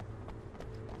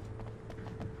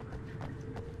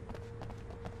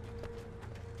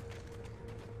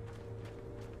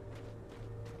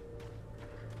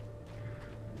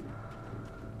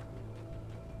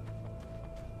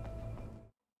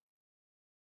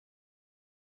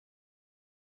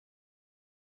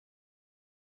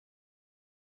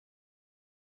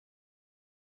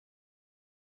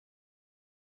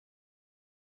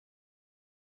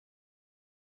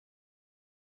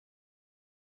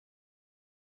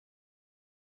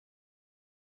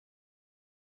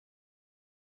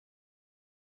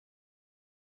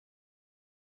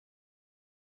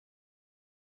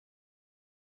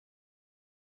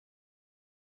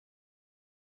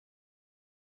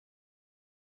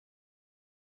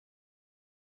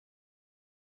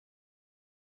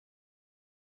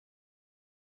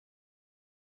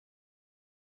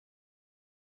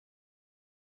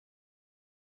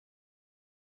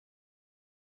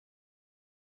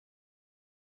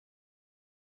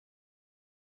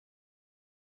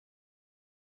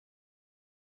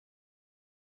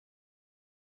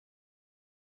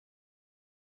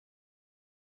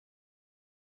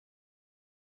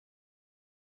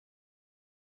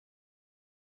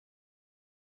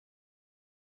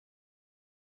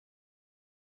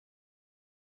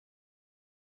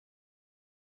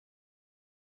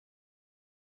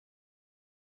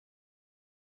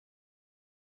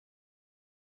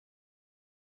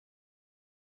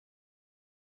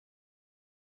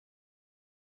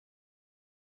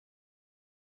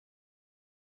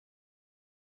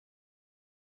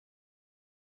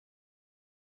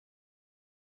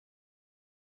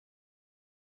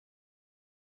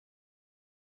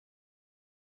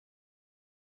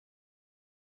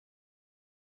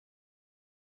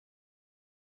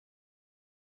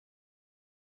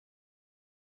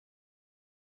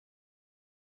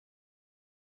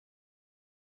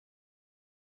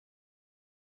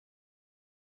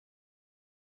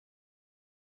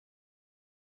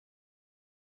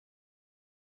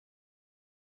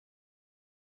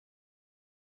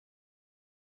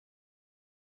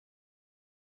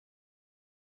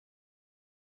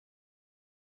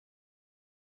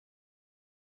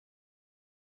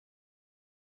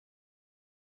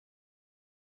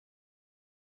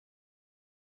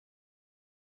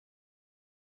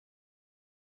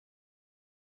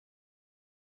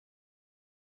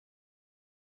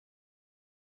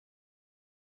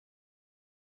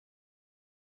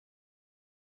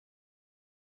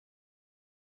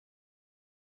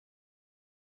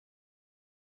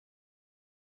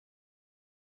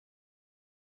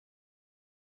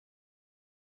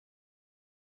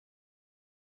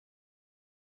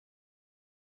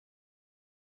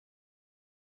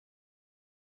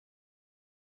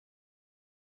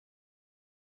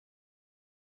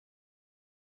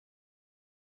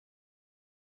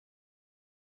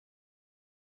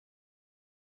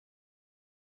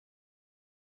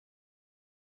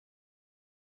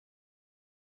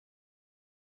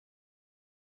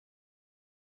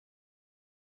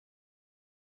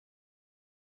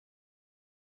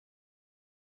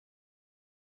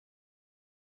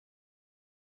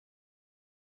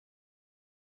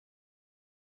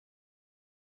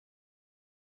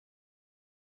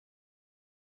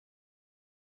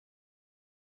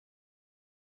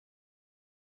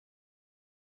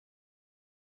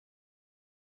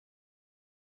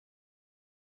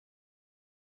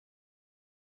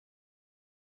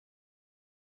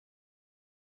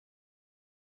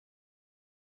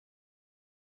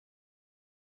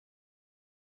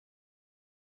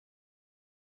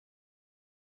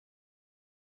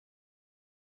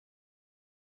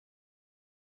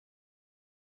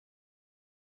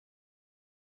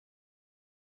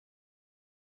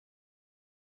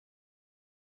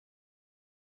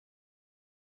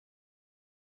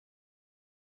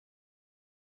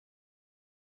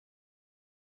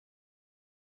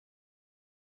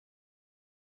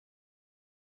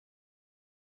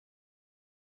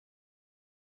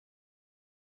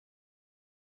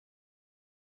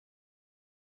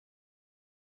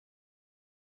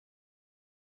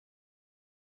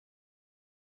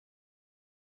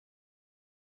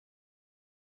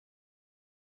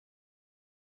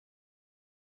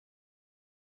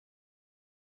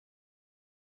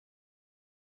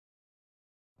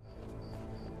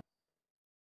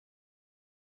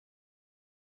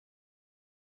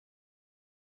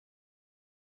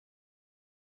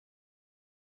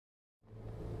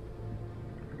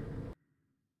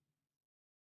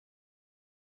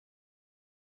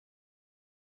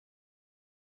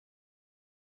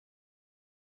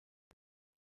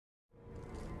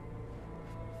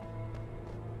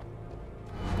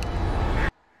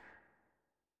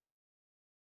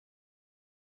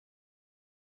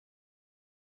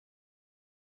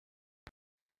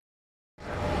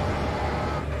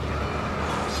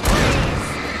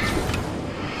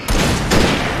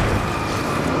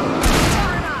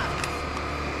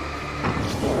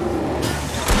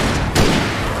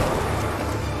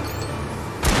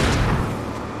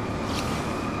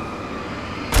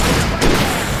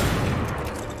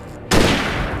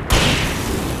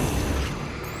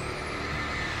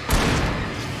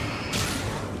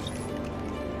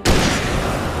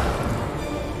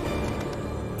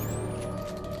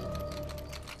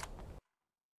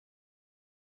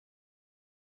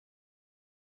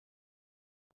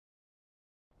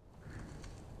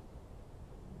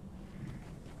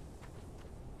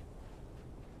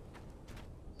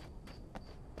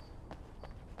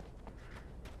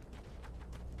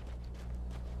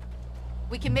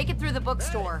 We can make it through the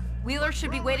bookstore. Wheeler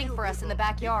should be waiting for us in the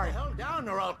backyard. Hell down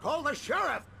or I'll call the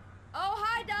sheriff. Oh,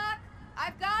 hi, Doc.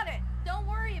 I've got it. Don't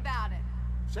worry about it.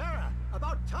 Sarah,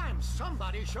 about time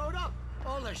somebody showed up.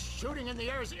 All the shooting in the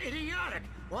air is idiotic.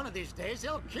 One of these days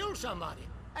they'll kill somebody.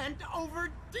 And over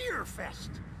Deerfest.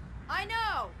 I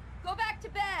know. Go back to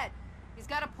bed. He's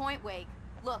got a point, Wake.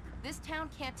 Look, this town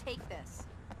can't take this.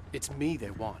 It's me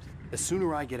they want. The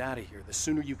sooner I get out of here, the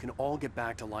sooner you can all get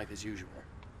back to life as usual.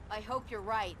 I hope you're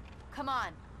right. Come on,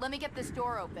 let me get this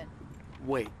door open.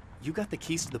 Wait, you got the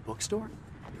keys to the bookstore?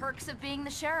 Perks of being the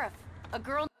sheriff. A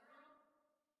girl...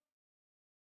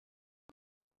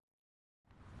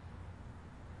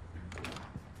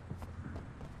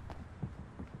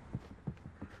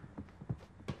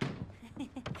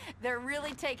 They're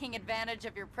really taking advantage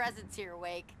of your presence here,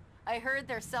 Wake. I heard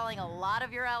they're selling a lot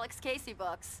of your Alex Casey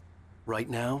books. Right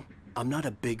now, I'm not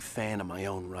a big fan of my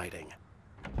own writing.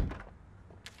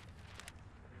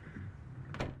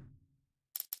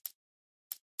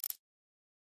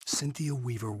 Cynthia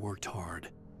Weaver worked hard,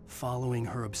 following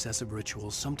her obsessive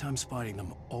rituals, sometimes fighting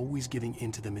them, always giving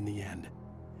in to them in the end.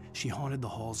 She haunted the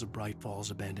halls of Bright Falls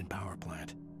abandoned power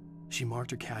plant. She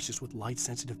marked her caches with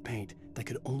light-sensitive paint that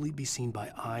could only be seen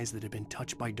by eyes that had been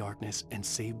touched by darkness and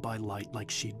saved by light like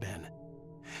she'd been.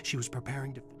 She was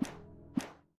preparing to...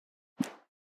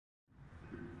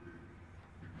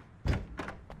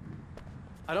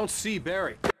 I don't see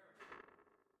Barry.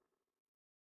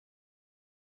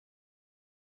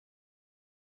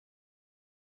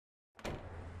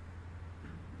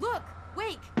 Look!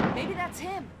 Wake! Maybe that's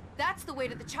him. That's the way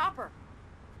to the chopper.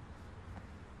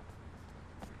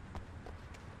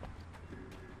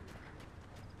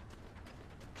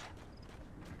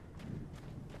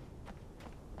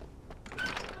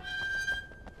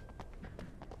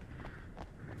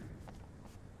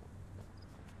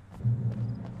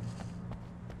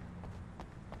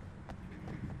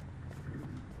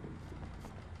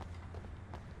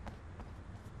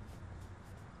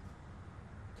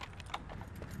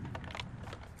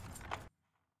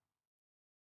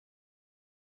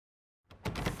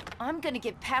 I'm gonna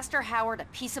give Pastor Howard a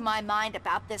piece of my mind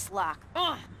about this lock.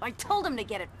 Ugh! I told him to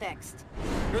get it fixed.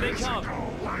 Here they come.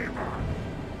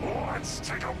 Let's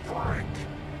take a break.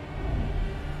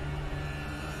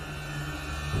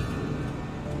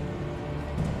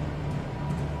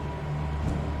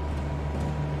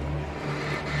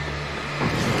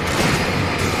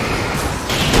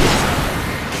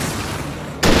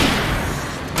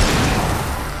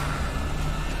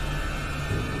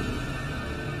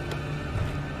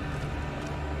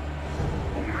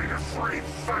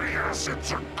 Fatty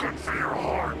acids are good for your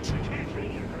heart.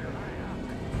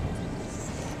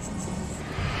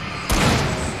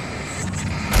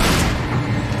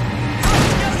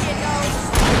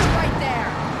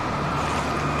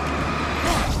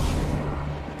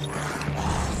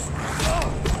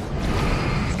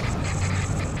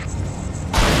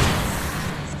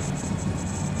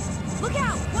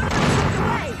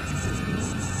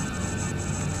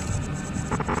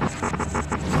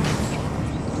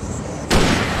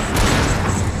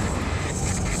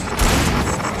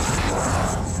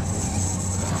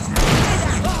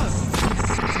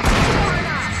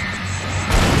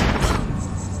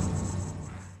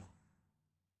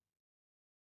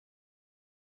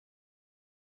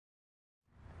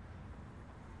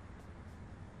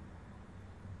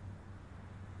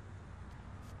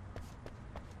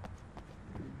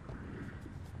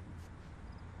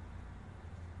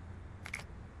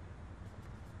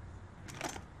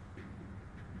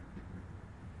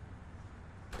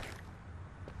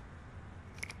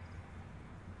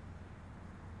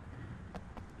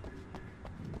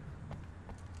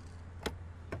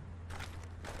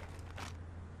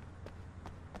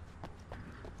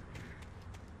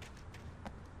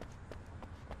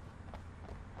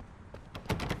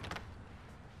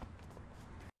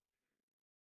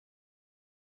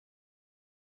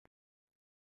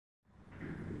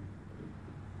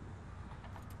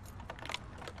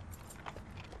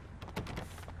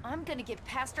 I'm gonna give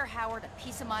Pastor Howard a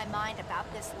piece of my mind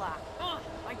about this lock. Ugh!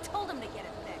 I told him to get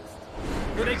it fixed.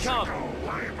 Here they come.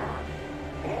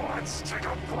 Let's take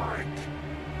a break.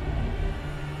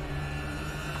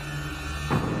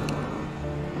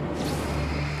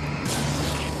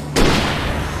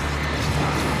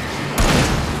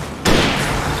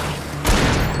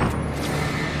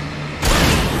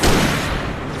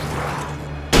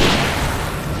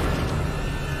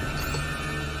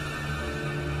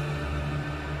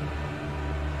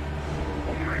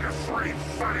 Omega-3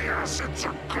 fatty acids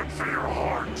are good for your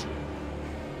heart.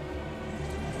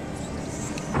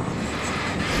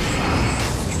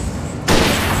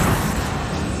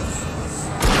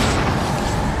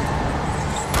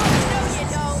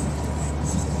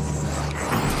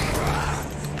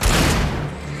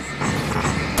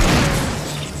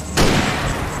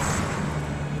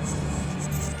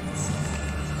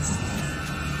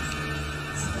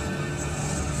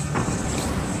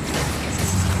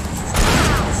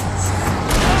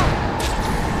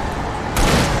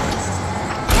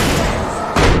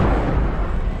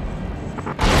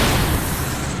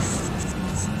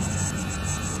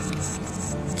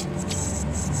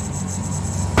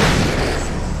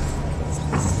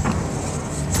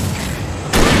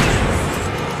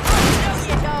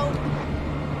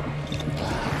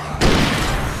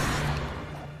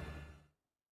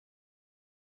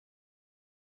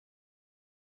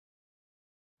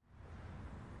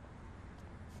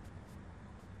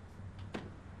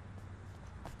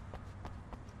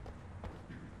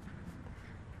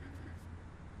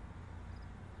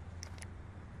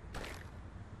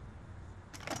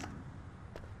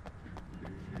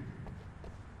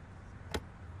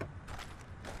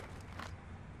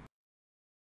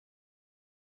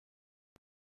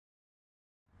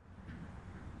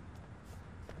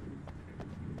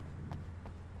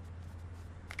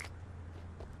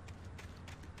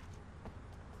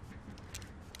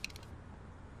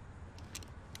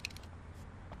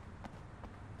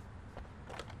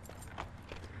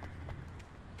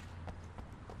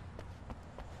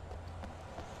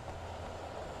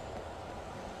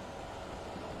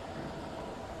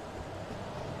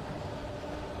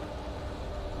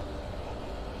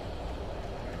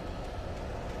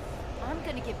 I'm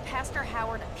gonna give Pastor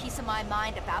Howard a piece of my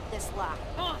mind about this lock.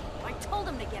 I told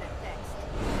him to get it fixed.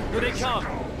 Here they come!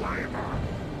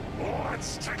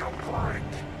 Let's take a break.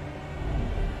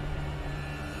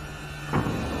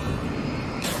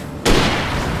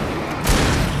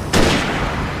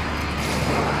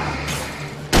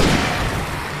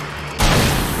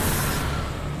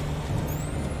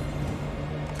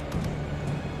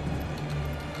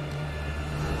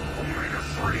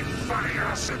 Omega-3 fatty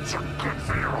acids are good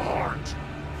for your heart.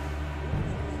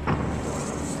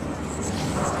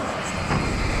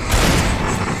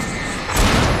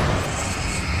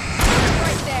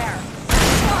 Right there.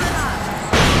 Far enough.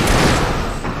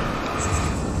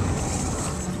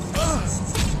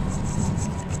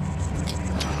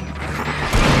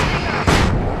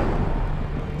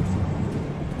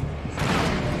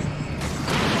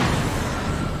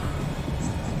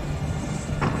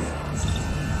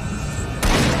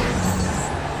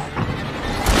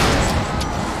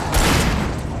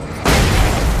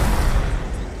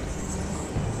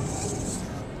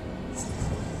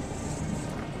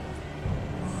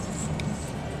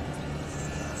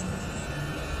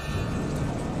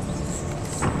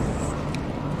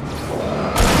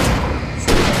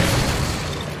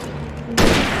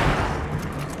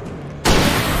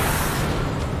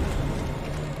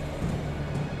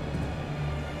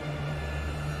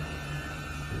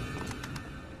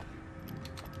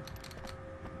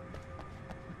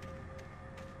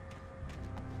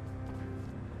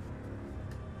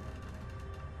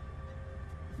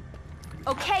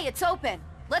 Okay, it's open.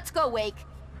 Let's go, Wake.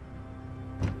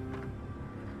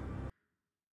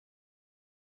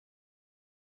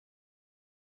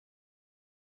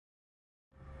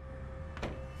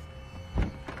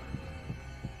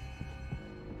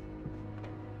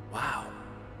 Wow.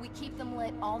 We keep them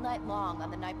lit all night long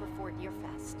on the night before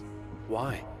Deerfest.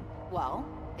 Why? Well,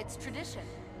 it's tradition.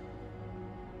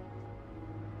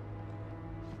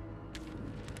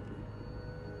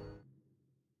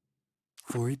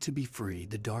 For it to be free,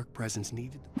 the Dark Presence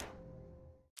needed...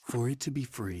 For it to be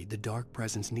free, the Dark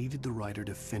Presence needed the writer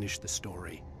to finish the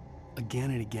story.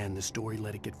 Again and again, the story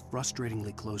let it get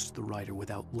frustratingly close to the writer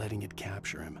without letting it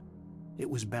capture him. It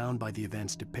was bound by the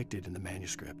events depicted in the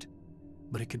manuscript,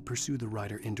 but it could pursue the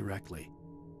writer indirectly,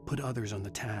 put others on the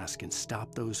task, and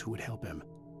stop those who would help him.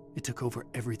 It took over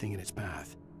everything in its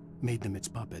path, made them its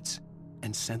puppets,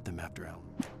 and sent them after Alan.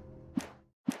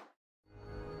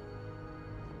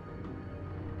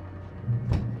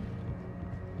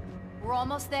 We're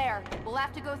almost there. We'll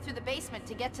have to go through the basement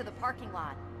to get to the parking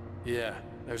lot. Yeah,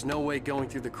 there's no way going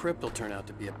through the crypt will turn out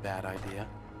to be a bad idea.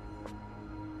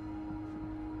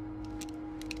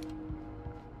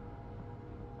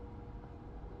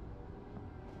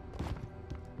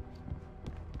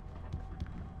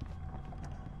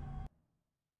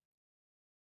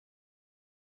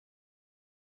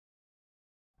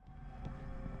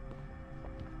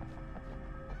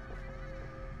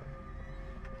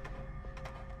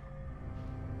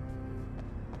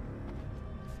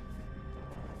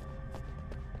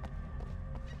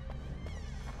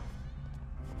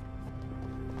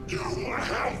 You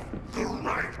have the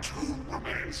right to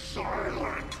remain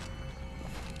silent.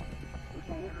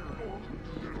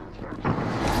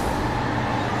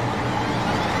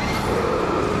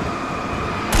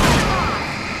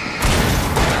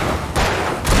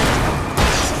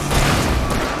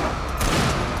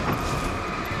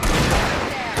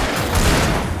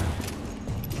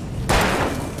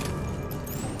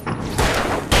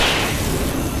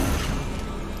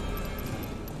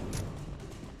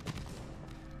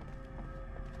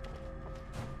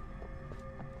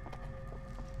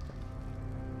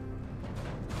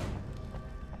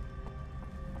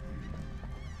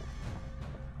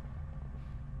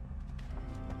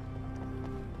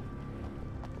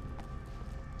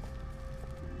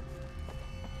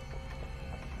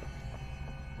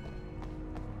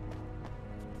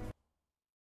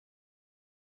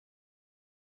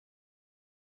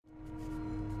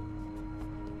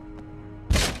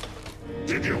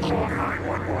 Did you call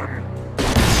 911?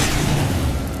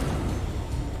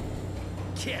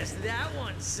 Guess that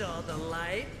one saw the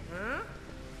light, huh?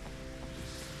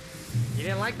 You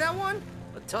didn't like that one?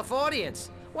 A tough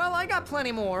audience. Well, I got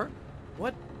plenty more.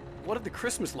 What are the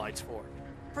Christmas lights for?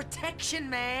 Protection,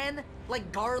 man!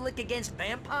 Like garlic against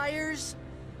vampires?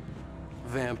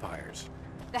 Vampires.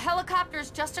 The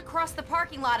helicopter's just across the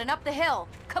parking lot and up the hill.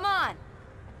 Come on!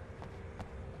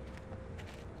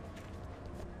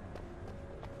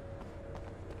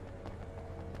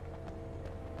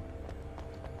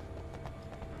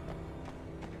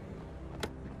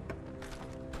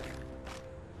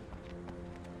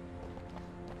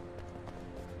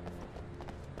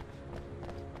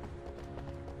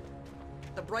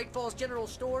 Bright Falls General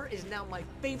Store is now my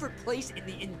favorite place in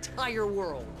the entire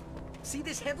world. See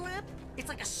this headlamp? It's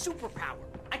like a superpower.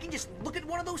 I can just look at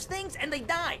one of those things and they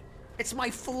die. It's my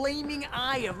flaming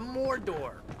eye of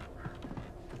Mordor.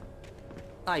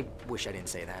 I wish I didn't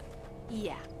say that.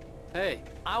 Yeah. Hey,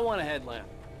 I want a headlamp.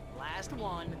 Last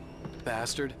one.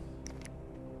 Bastard.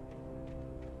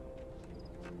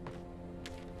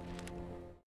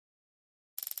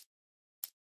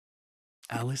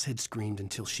 Alice had screamed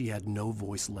until she had no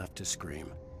voice left to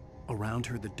scream. Around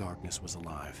her, the darkness was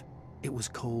alive. It was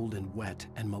cold and wet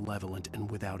and malevolent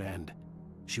and without end.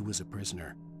 She was a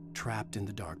prisoner, trapped in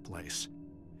the dark place.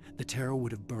 The terror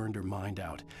would have burned her mind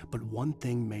out, but one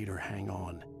thing made her hang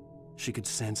on. She could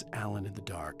sense Alan in the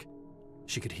dark.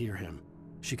 She could hear him.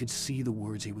 She could see the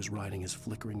words he was writing as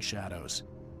flickering shadows.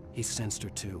 He sensed her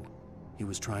too. He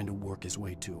was trying to work his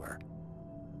way to her.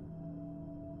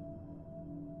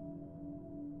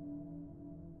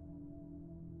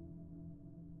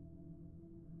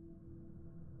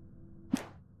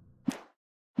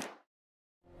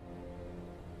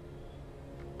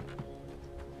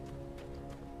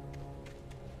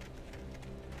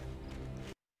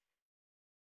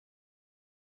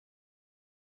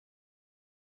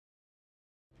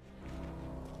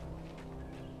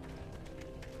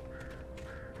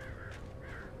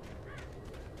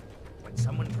 When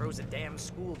someone throws a damn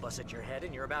school bus at your head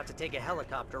and you're about to take a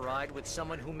helicopter ride with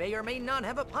someone who may or may not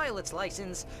have a pilot's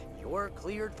license, you're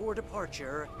cleared for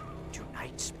departure to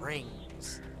Night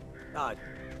Springs.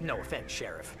 No offense,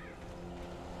 Sheriff.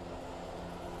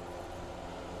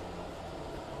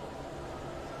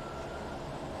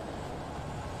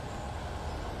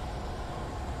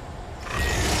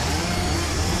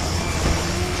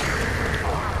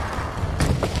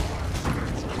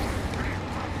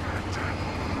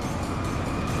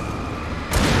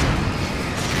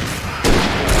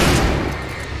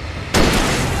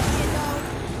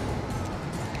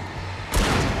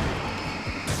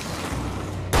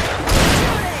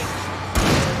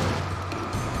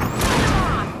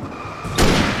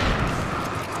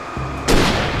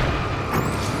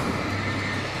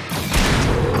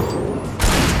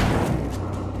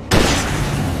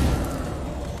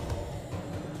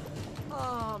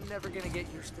 Never gonna get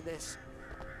used to this.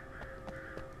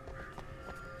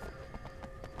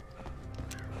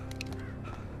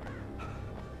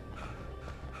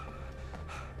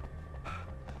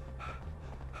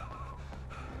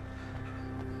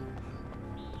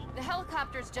 The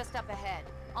helicopter's just up ahead.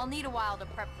 I'll need a while to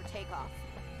prep for takeoff.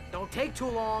 Don't take too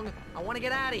long. I want to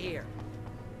get out of here.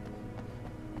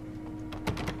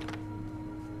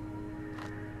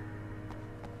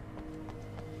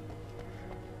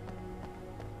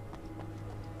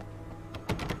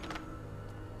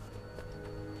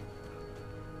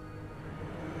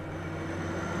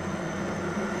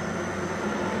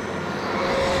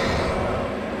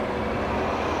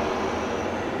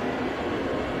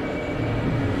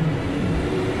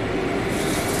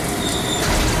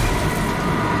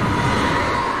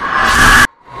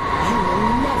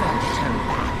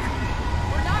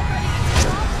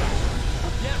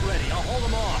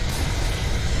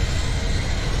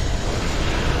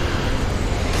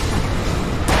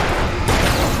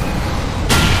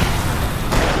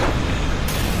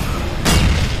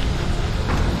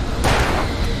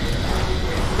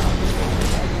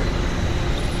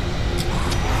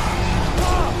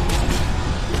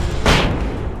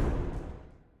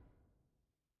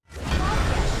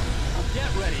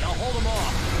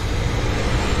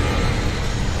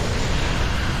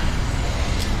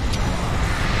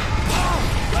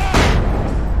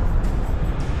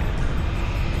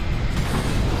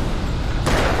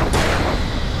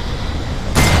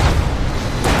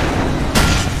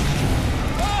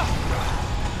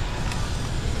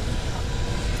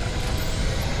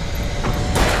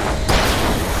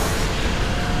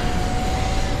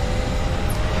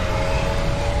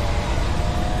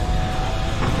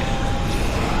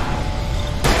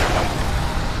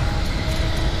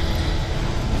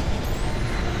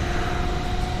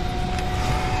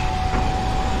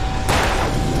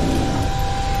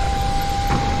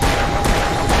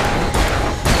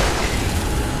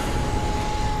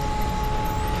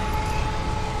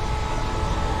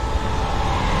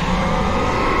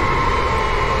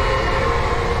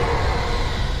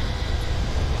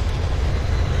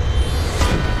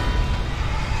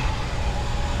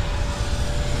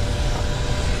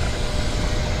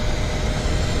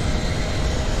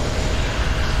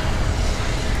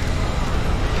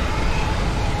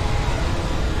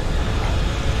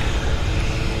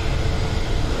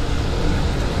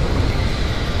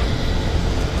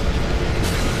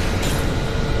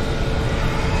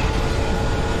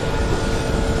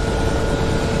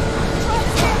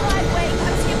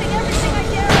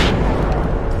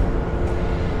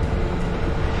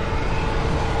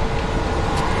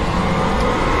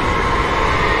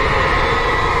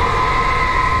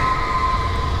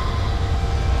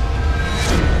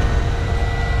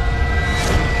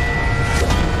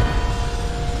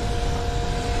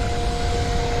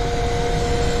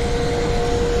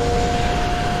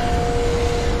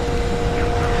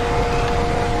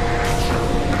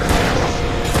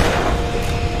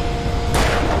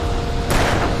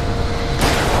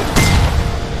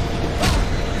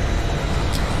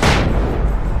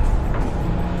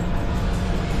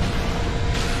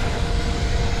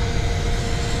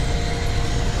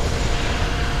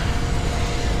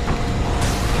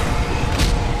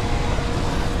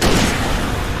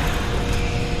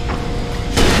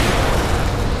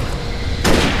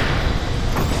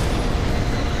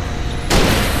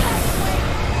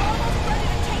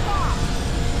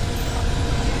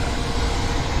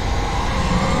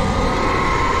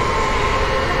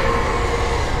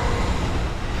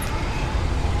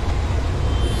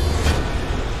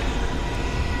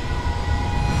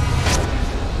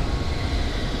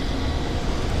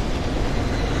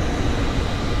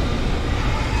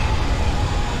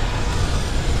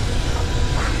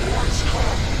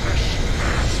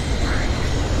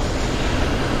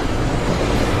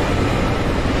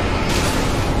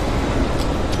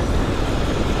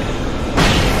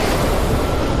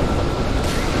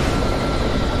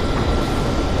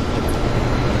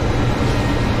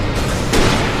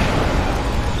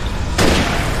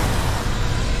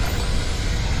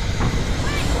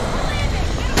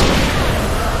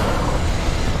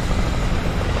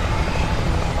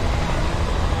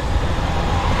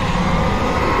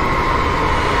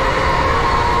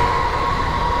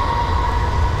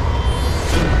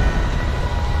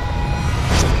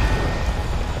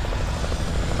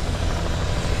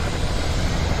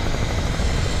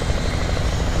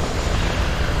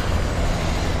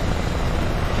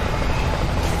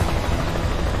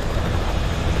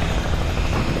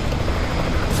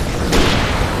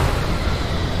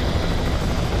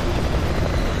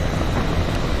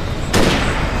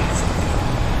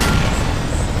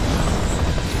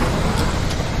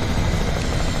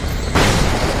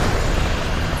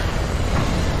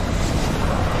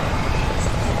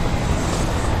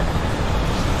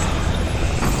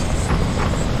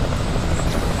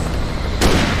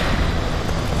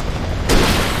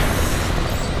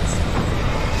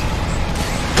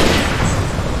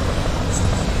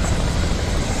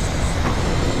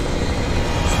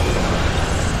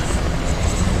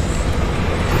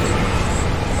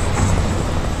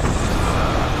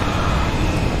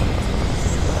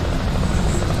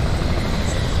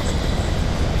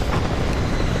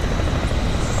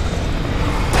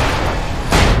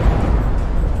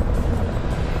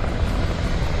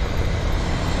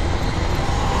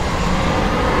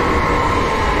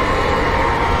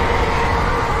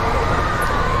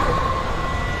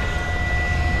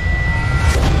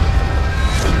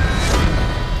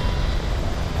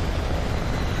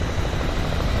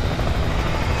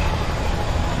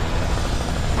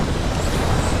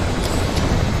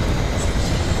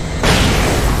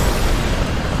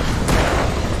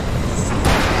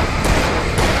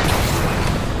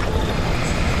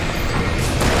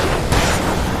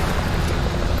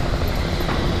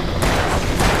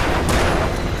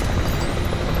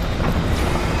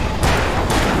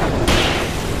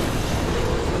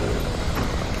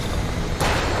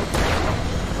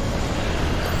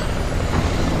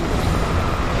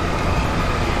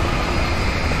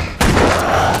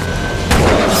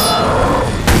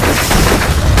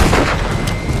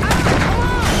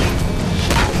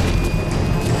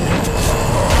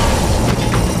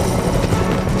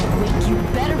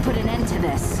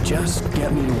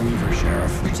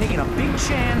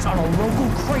 Chan's on a local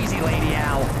crazy lady,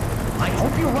 Al. I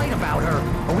hope you're right about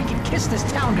her, or we can kiss this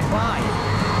town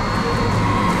goodbye.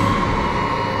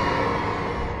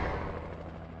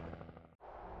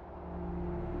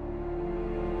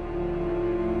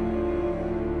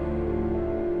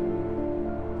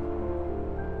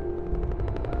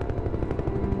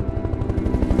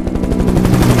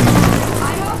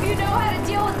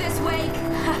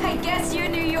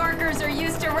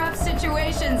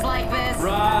 Like this.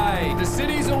 Right, the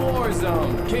city's a war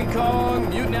zone. King Kong,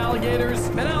 mutant alligators,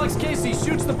 and Alex Casey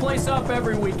shoots the place up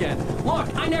every weekend. Look,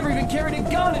 I never even carried a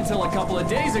gun until a couple of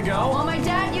days ago. Well, my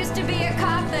dad used to be a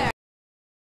cop there.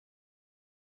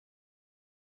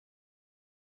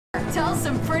 Tells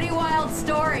some pretty wild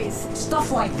stories.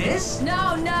 Stuff like this?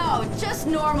 No, just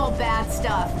normal bad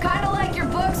stuff. Kinda like your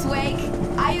books, Wake.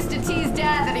 I used to tease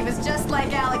Dad that he was just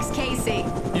like Alex Casey.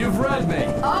 You've read me.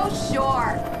 Oh,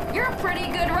 sure. You're a pretty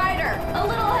good writer. A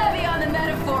little heavy on the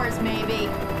metaphors, maybe.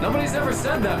 Nobody's ever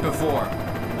said that before.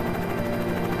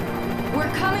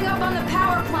 We're coming up on the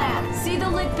power plant. See the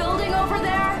lit building over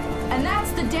there? And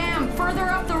that's the dam further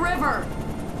up the river.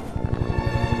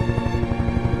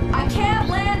 I can't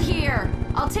land here.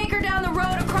 I'll take her down the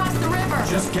road across the river.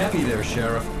 Just get me there,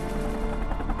 Sheriff.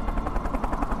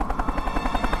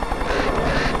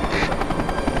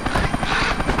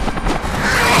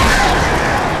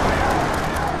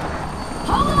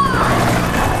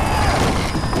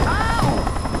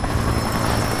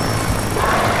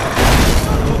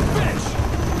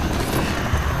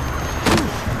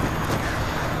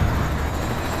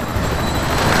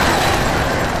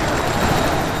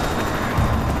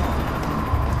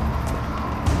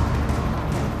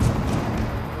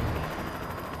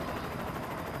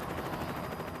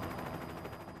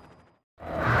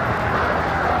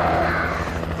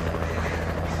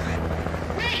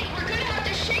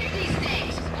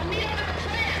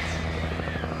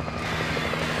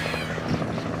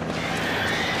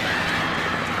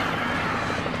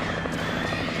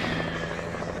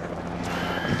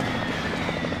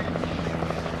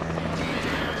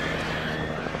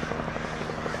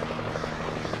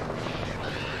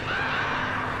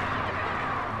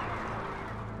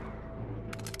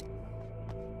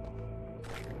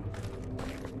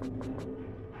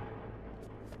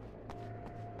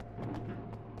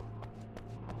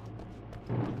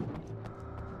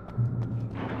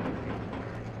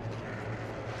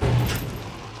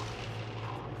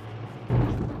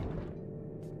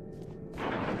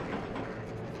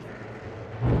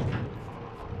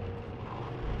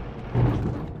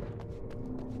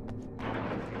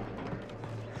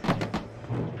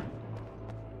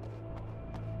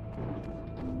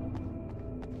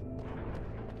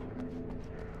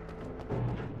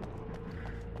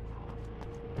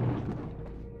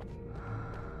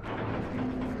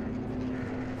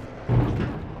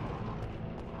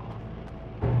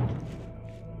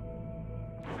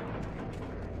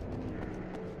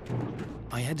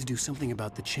 I had to do something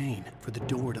about the chain for the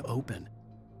door to open.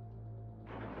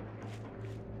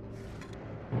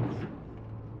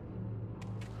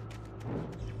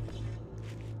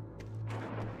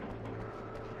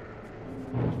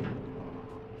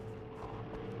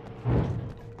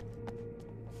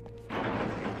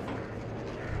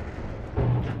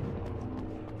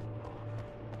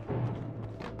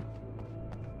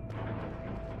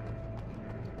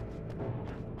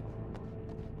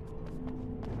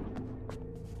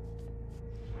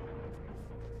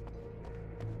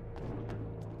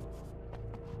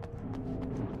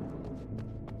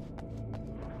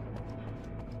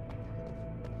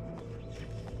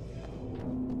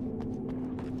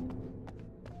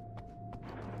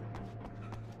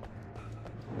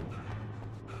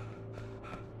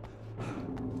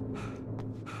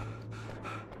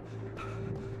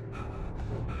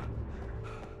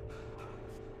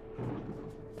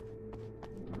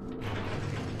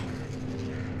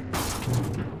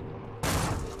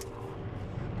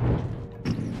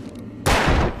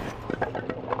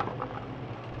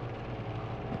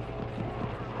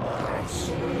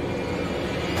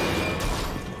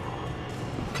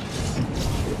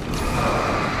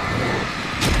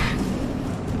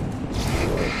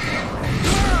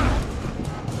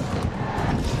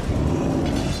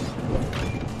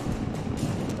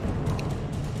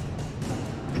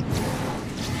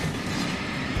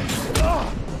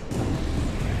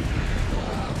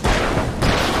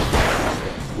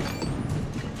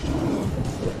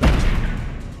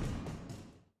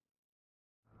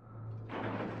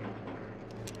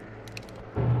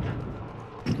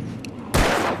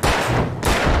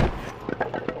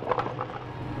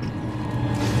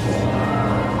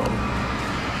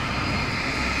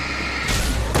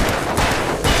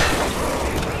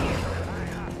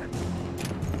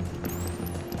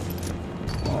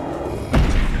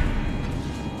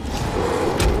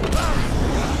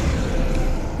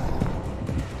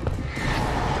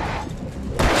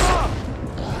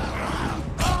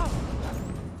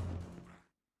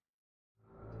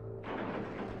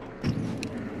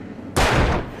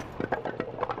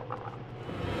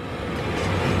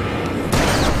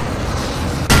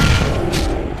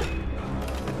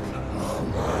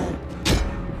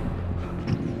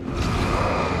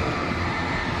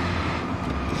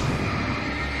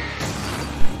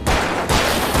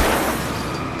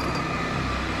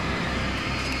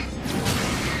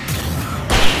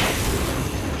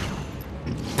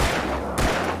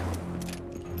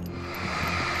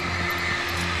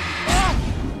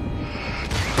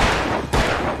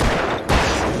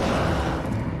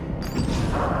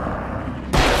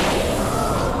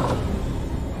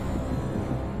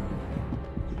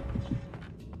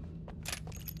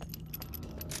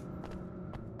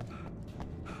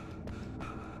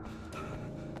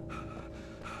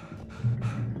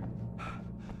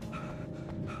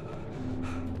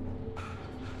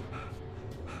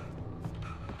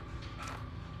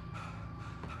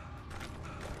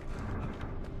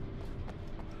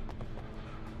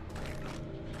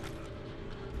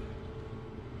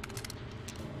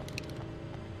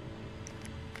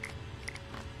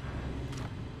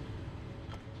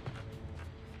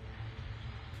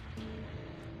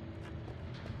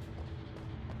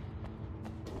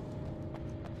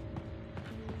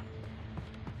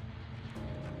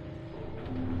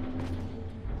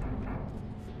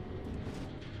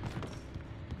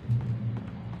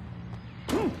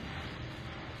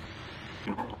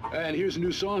 and here's a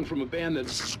new song from a band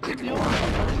that's... Legends, the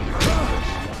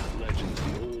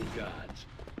old gods.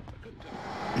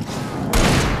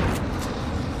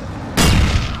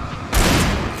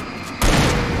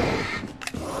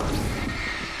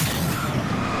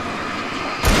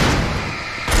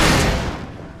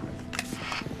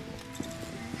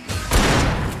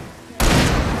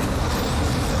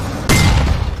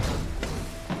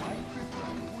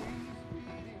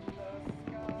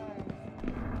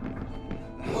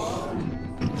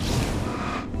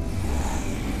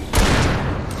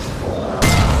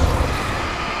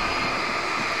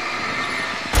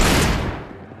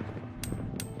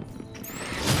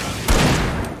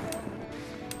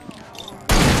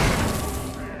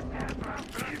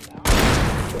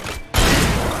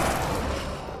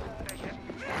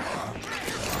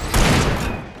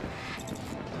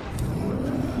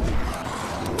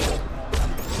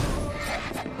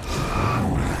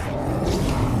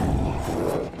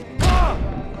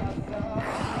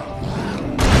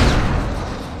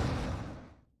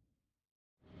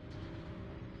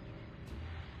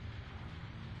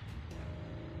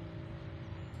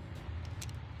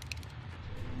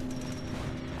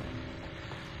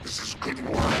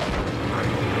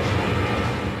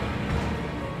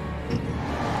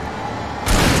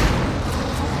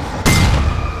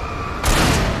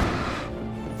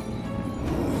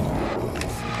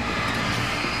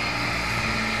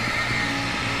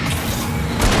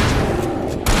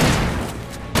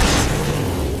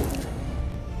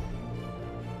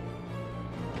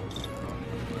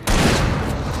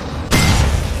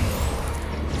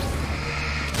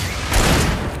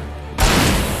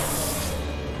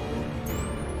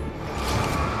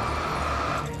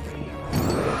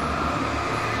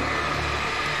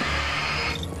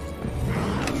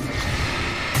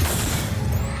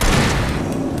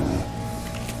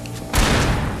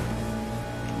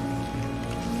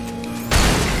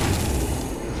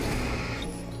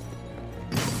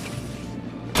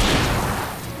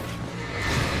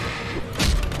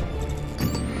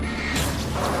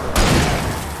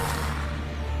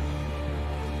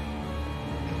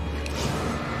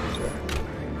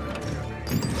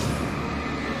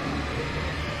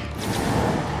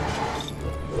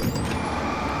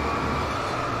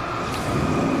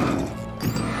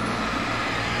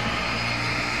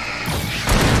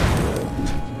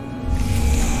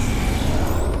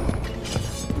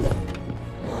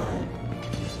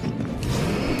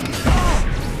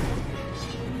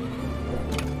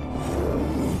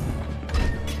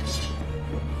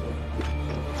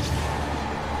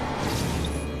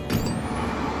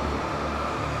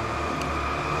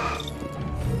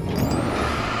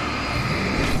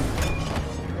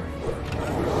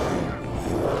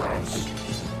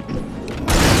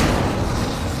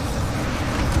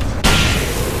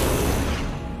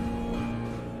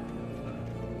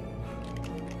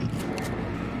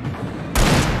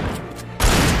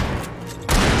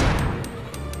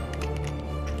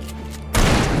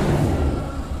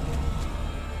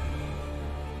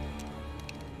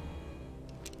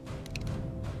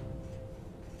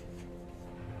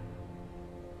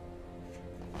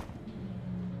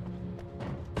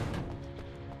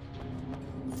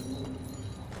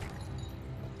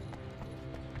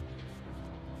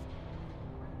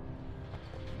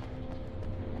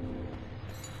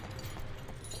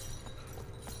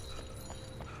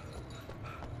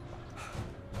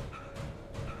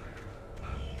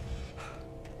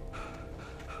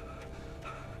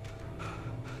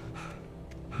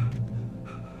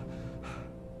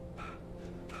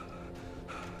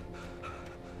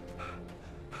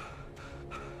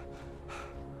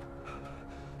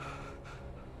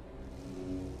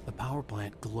 The power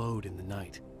plant glowed in the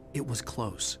night. It was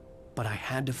close, but I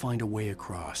had to find a way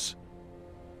across.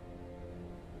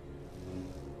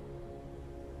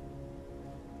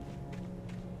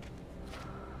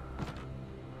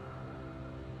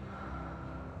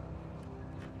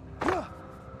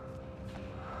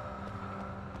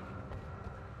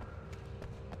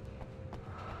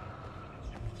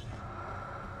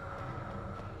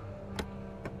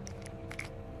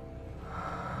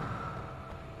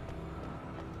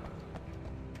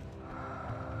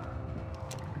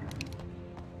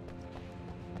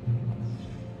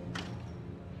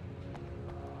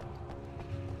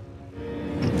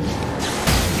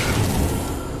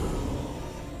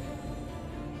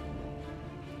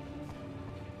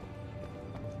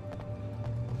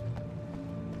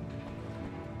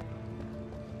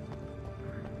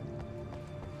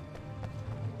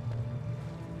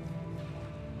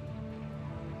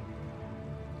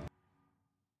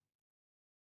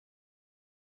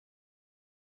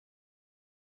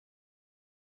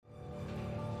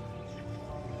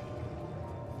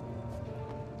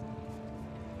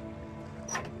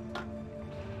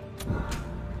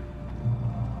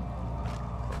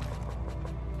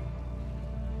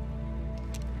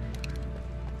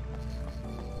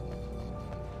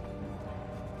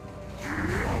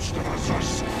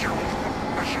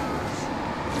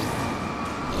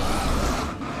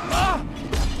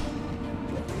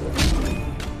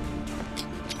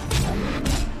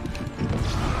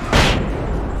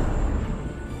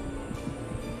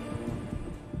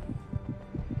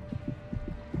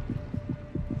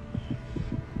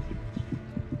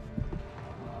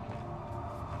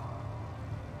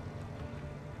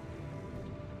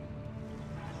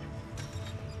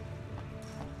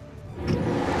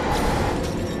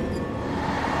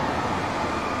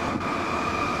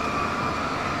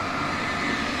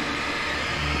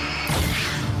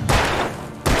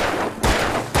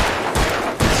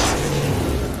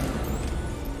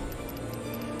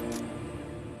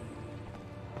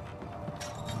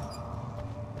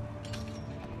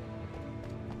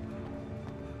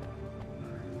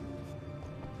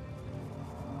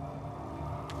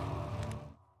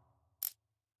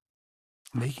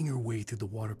 Making her way through the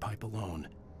water pipe alone,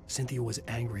 Cynthia was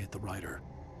angry at the writer.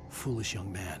 Foolish young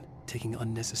man, taking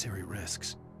unnecessary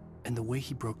risks. And the way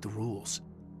he broke the rules.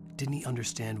 Didn't he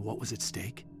understand what was at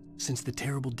stake? Since the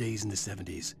terrible days in the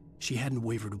 70s, she hadn't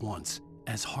wavered once,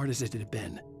 as hard as it had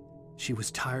been. She was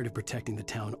tired of protecting the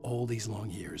town all these long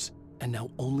years, and now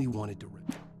only wanted to...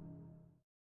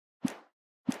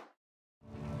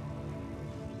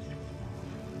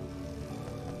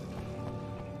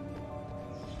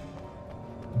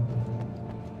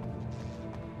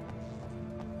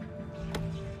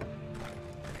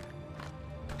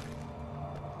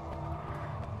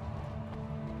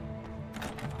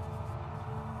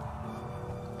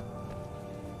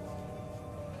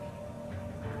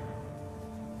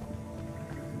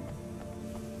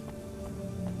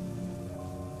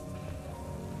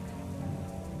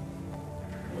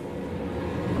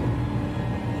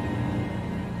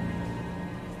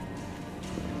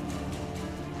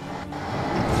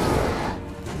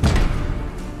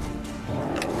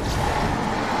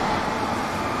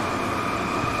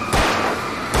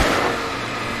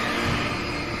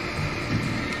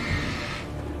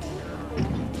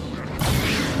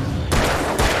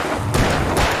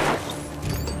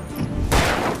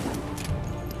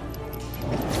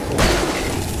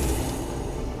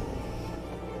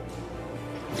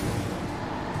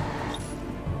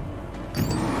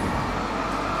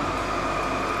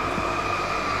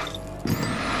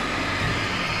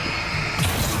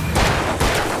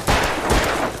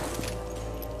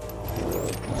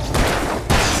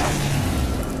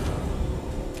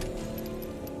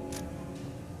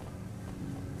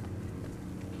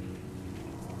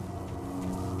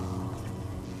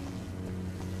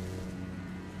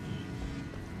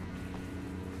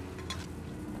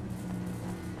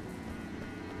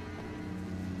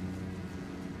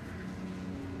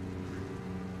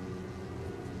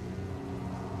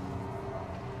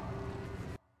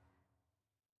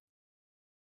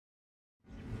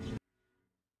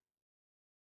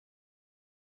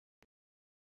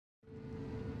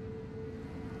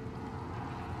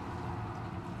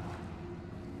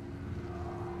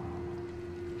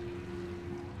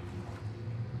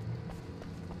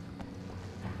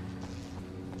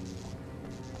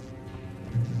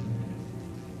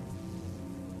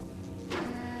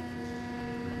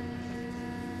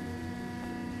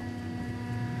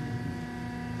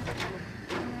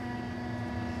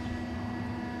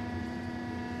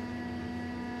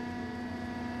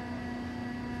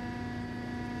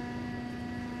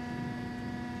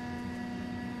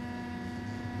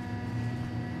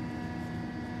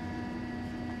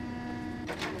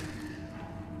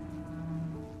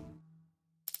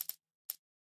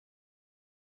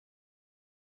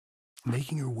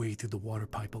 Making her way through the water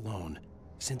pipe alone,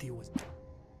 Cynthia was...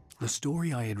 The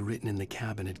story I had written in the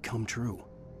cabin had come true.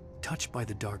 Touched by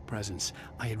the dark presence,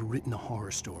 I had written a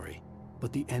horror story,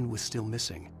 but the end was still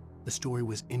missing. The story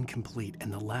was incomplete,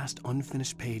 and the last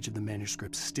unfinished page of the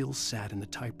manuscript still sat in the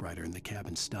typewriter in the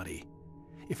cabin study.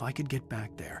 If I could get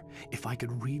back there, if I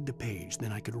could read the page,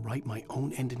 then I could write my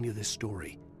own ending to this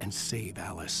story and save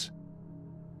Alice.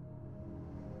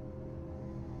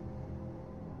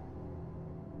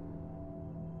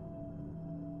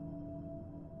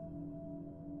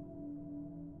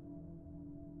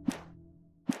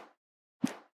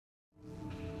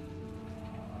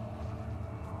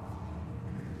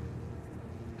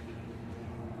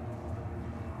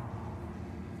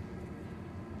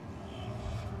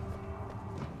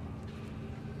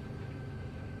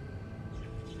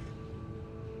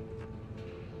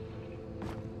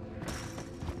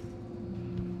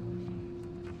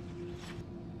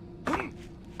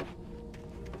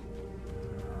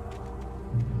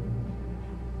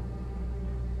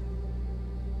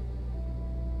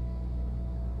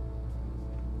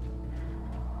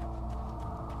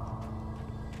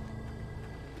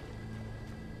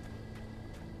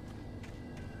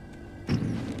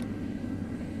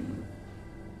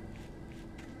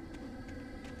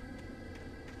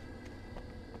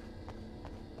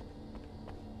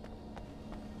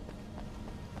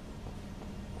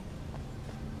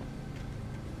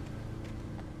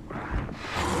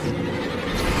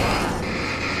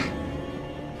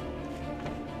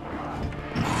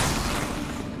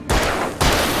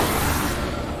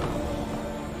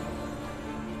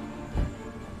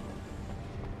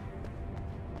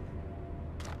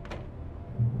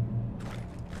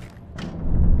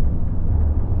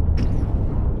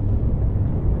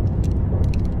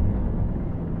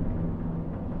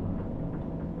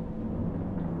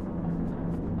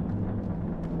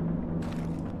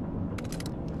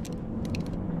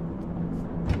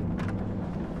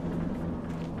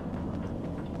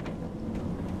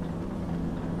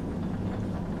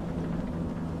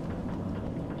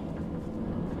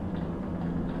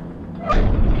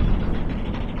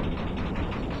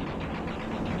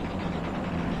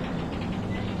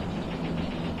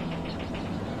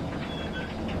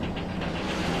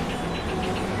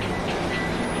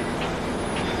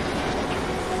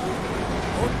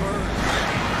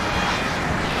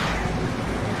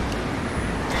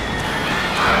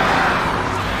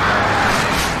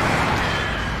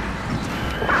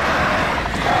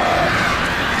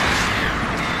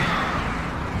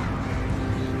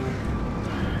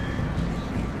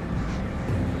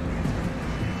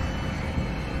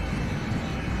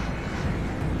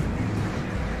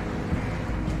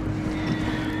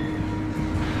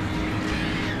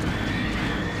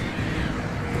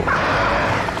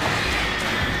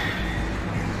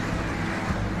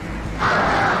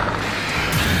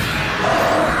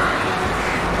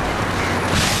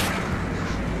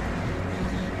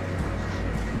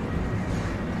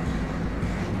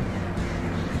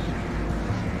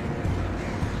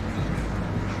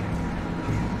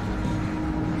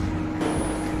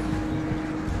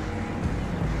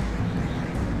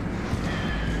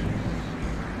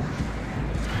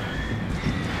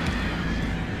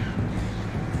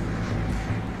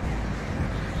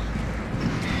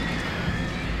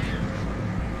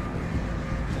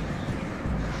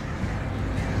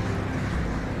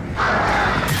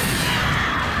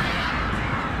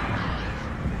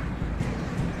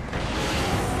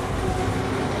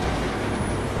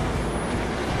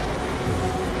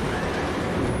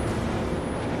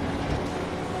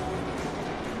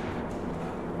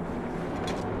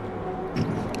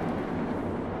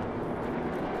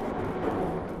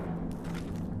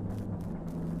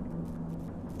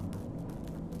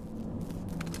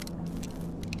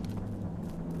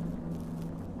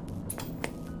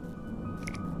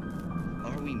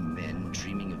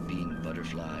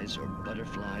 fireflies or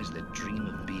butterflies that dream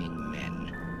of being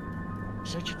men.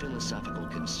 Such philosophical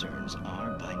concerns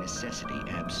are, by necessity,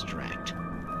 abstract.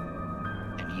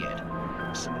 And yet,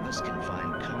 some of us can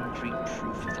find concrete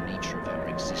proof of the nature of our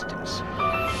existence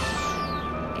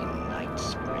in Night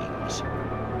Springs.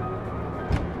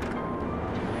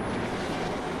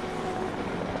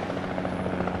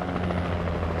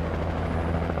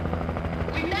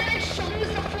 We managed to lose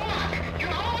the flock.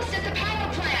 You're almost at the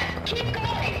power plant. Keep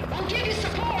going. I'll give you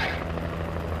support.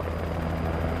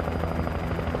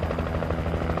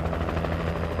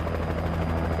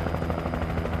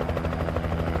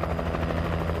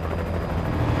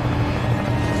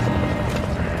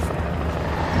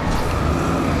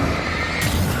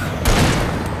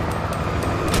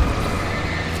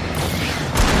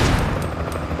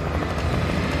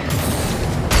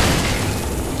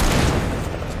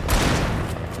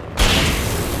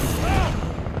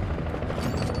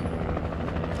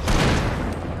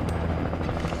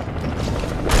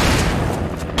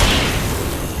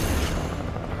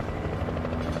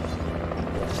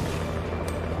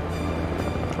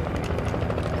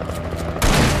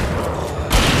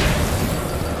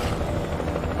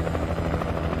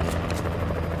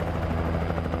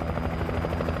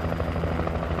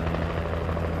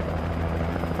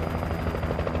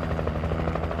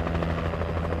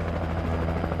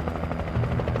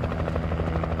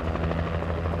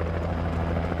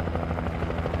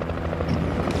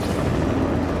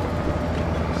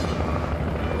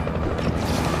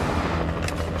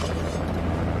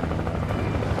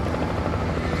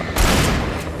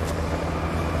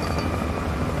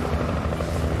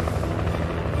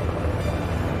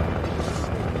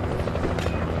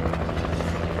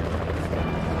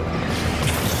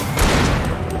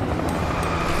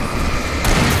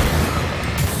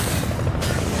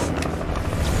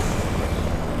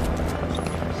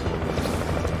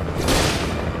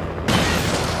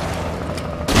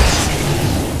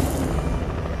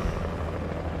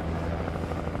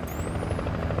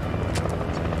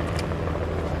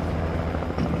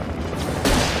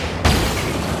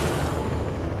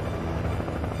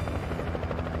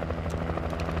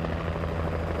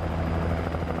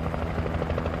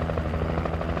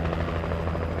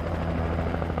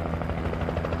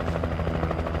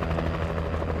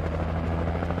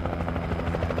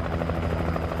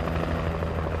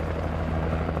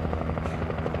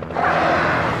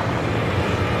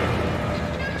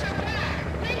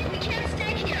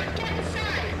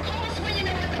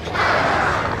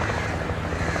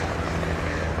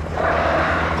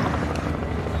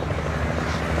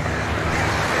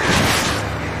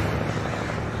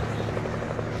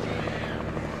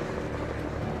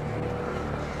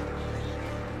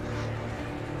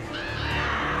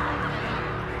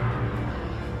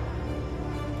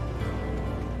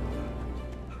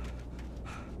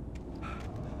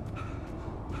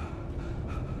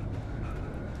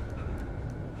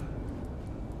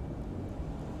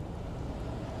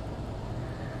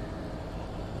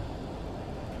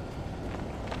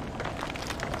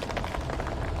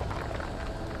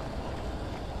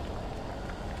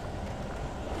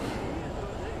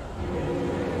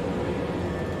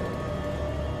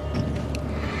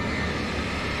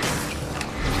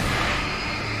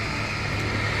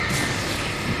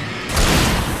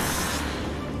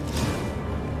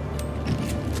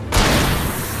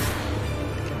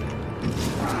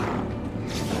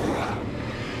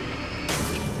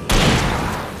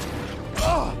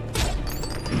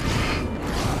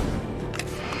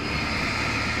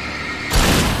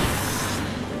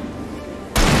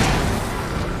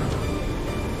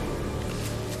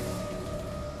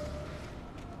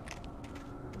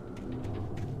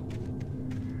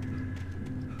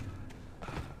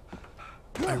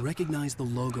 I recognized the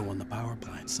logo on the power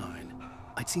plant sign.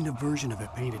 I'd seen a version of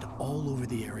it painted all over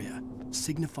the area,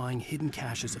 signifying hidden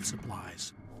caches of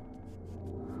supplies.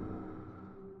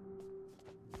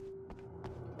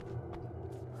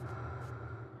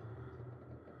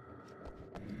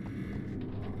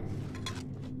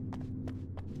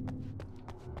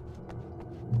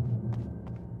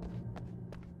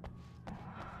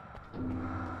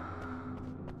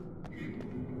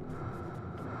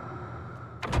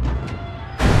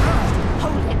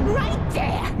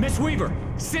 Miss Weaver!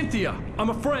 Cynthia! I'm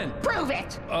a friend! Prove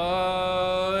it!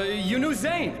 You knew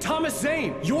Zane! Thomas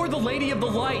Zane! You're the Lady of the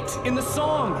Light in the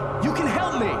song! You can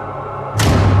help me!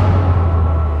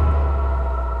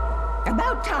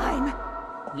 About time!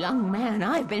 Young man,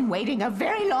 I've been waiting a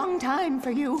very long time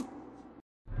for you.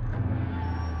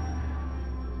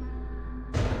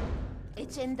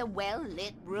 It's in the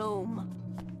well-lit room.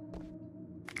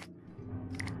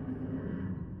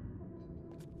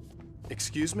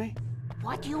 Excuse me?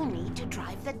 what you'll need to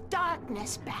drive the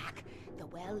darkness back. The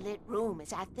well-lit room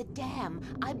is at the dam.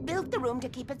 I built the room to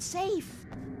keep it safe.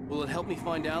 Will it help me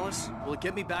find Alice? Will it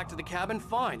get me back to the cabin?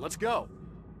 Fine, let's go.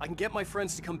 I can get my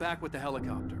friends to come back with the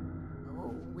helicopter.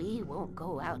 Oh, we won't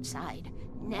go outside.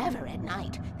 Never at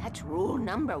night. That's rule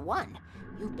number 1.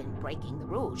 You've been breaking the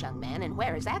rules, young man, and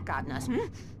where has that gotten us,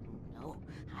 No,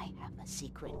 I have a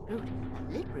secret route,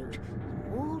 a lit route,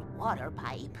 an old water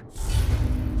pipe.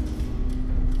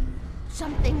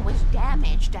 Something was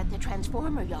damaged at the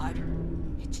transformer yard.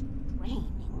 It's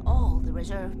draining all the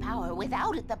reserve power.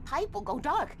 Without it, the pipe will go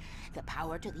dark. The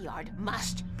power to the yard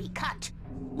must be cut.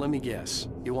 Let me guess.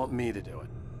 You want me to do it?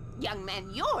 Young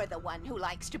man, you're the one who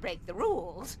likes to break the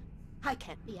rules. I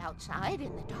can't be outside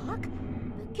in the dark.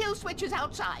 The kill switch is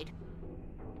outside.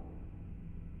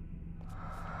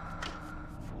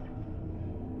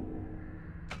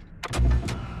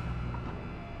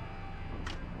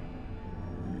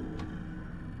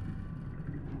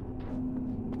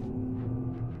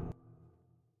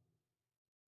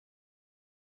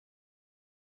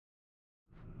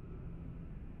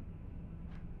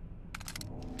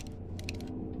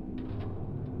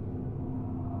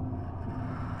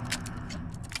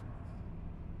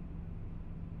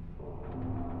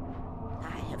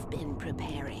 Been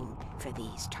preparing for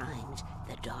these times,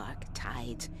 the dark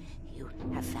tides. You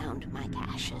have found my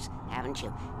caches, haven't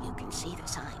you? You can see the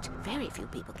signs. Very few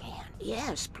people can.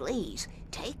 Yes, please,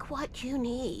 take what you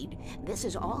need. This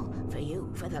is all for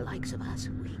you, for the likes of us.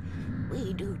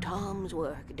 We do Tom's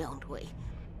work, don't we?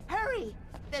 Hurry!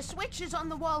 The switch is on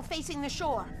the wall facing the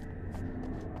shore.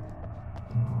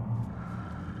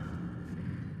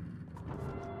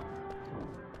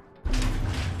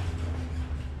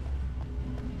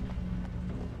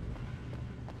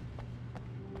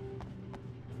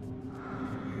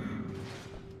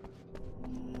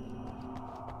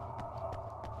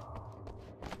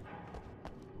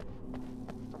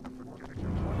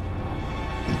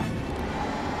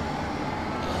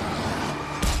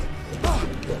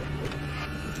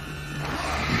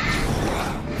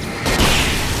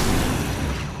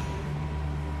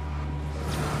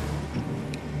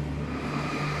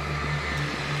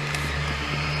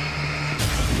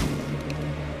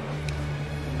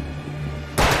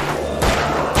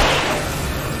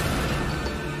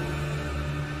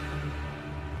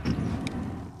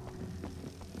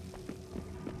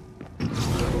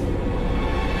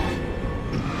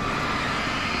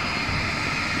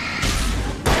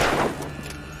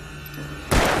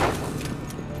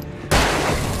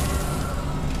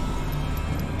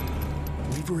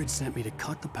 Weaver had sent me to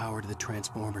cut the power to the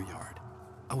transformer yard.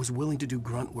 I was willing to do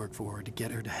grunt work for her to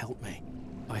get her to help me.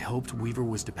 I hoped Weaver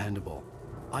was dependable.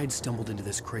 I'd stumbled into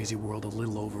this crazy world a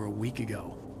little over a week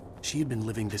ago. She had been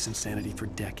living this insanity for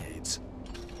decades.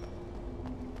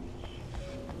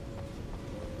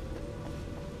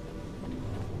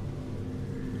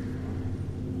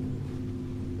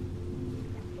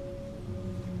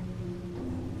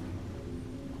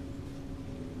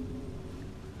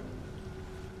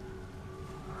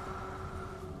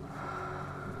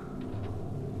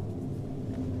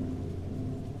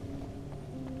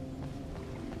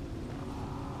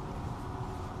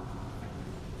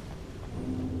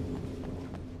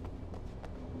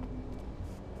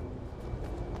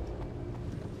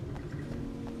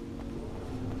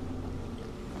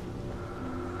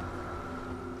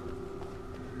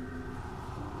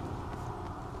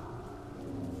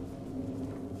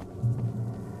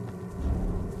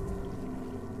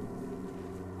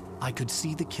 I could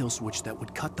see the kill switch that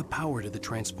would cut the power to the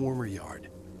transformer yard.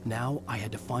 Now I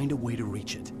had to find a way to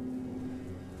reach it.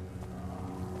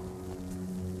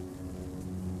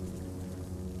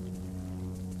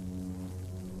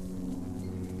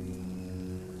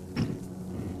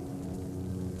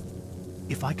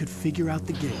 If I could figure out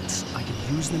the gates, I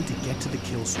could use them to get to the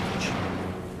kill switch.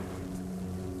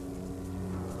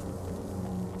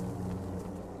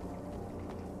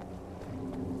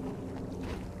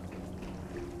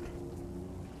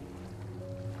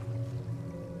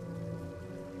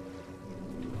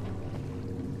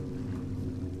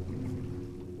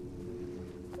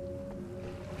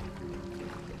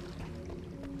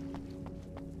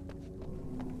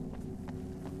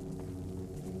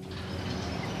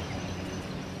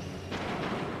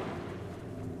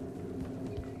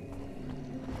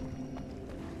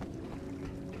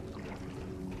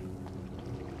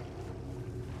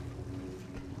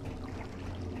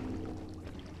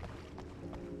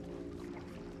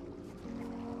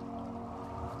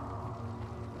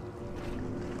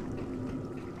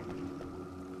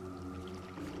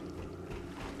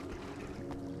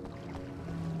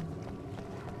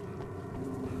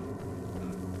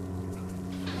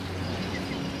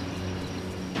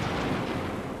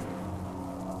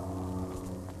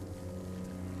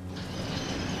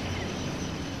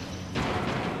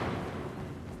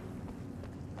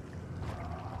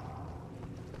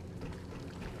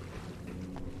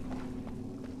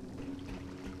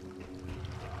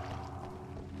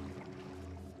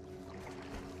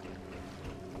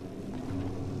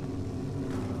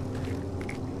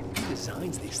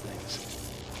 designs these things.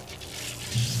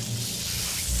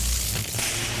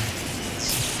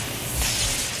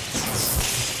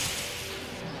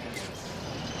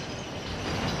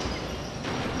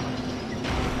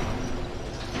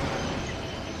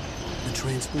 The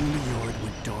transponder yard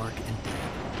went dark and dead.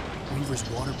 Weaver's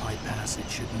water pipe passage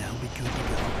should now be good to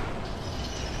go.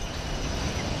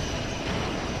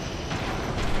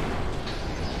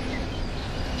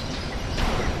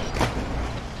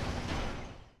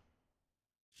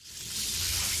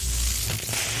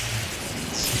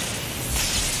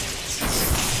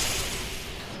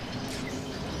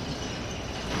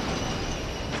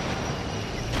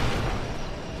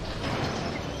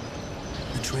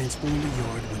 The transponder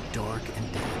yard went dark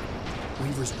and dead.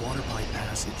 Weaver's water pipe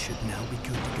passage should now be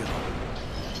good to go.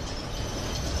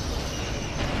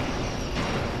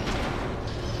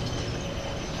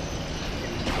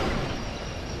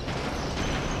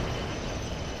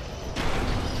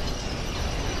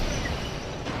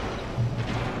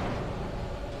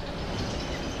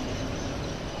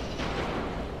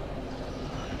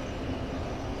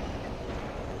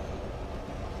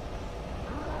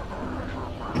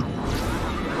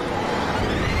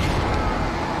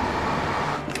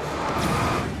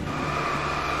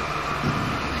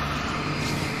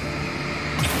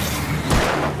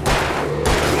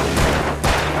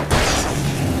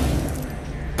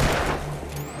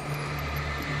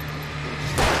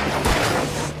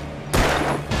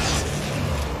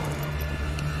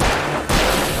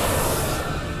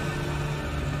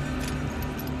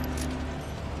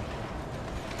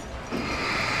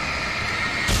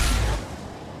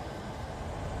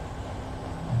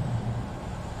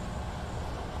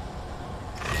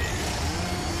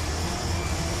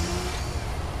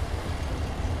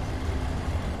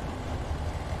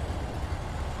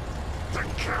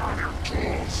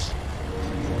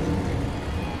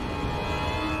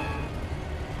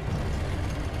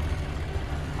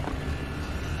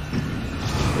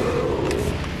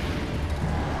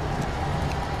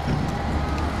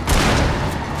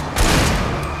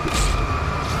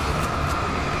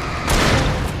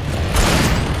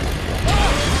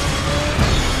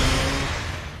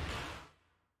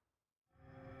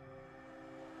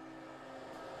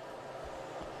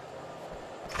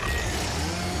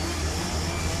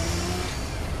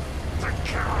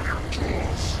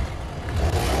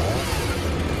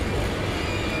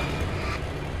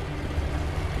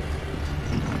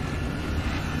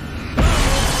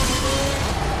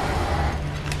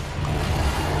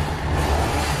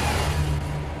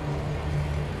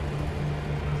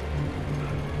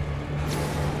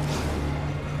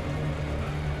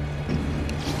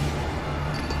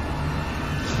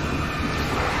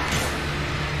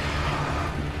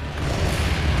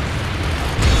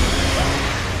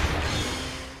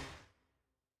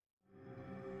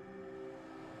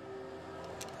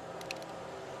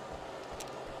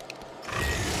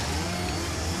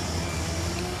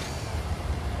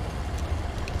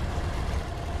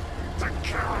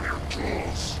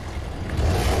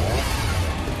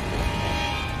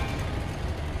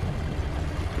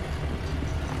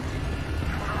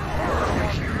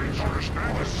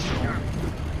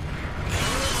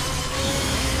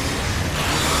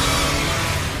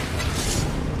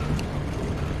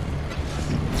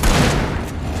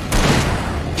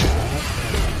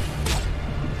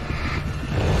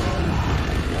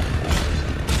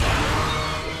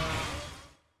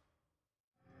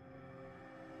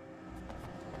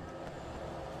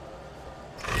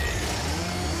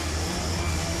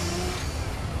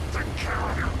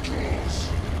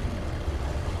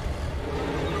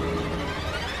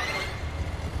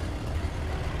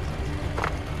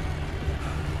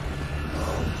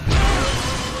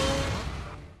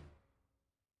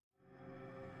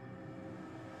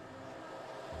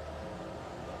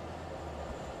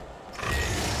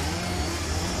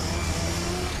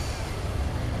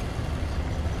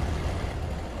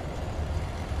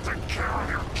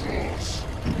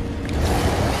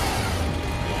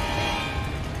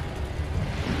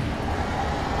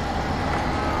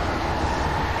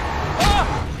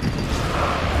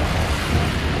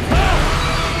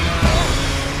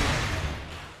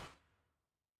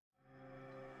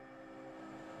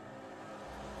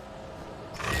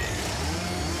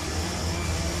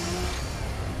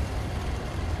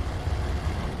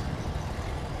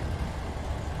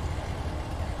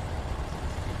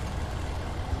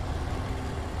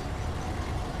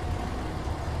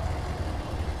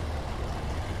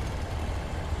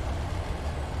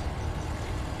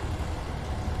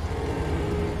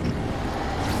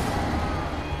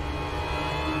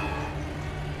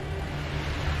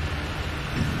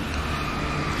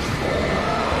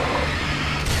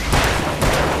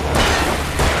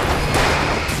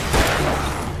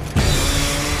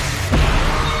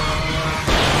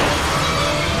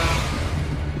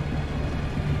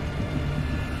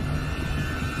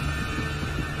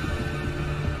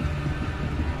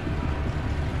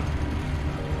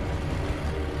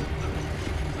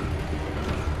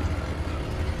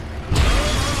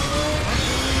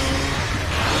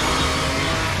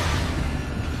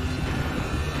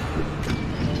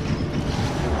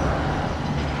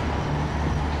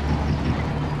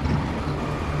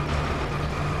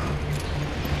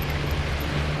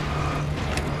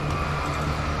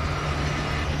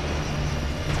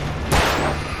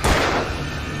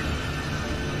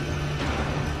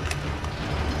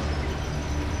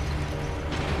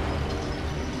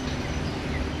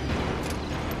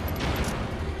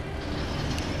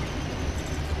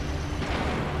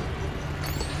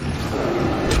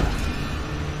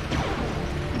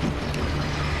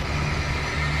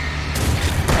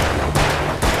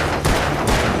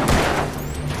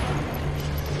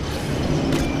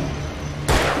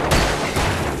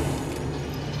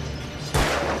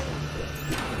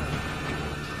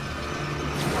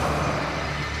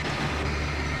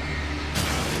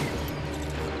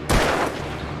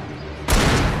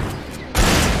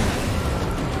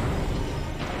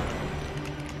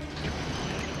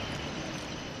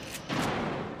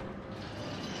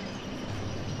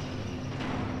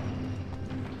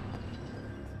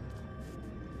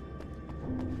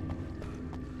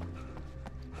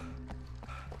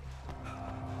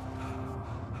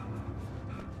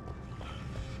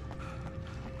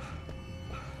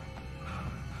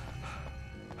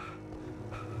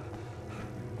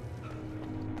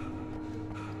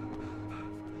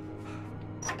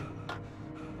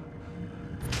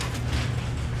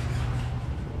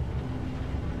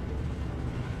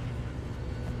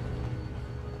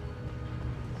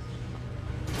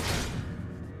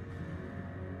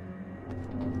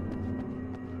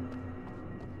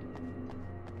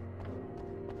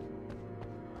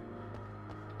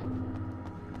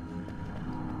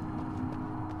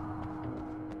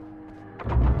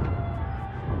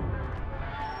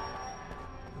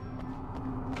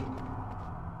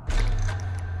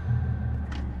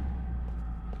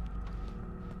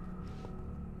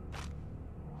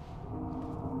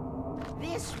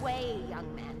 This way,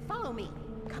 young man. Follow me.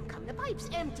 Come, come. The pipe's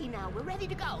empty now. We're ready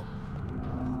to go.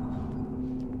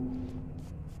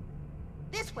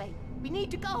 This way. We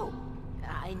need to go.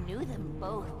 I knew them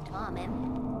both, Tom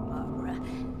and Barbara.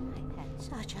 I had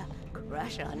such a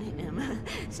crush on him.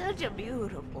 Such a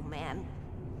beautiful man.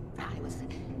 I was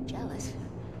jealous.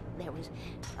 There was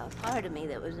a part of me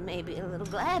that was maybe a little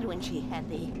glad when she had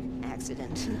the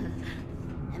accident.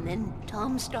 And then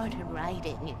Tom started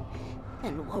writing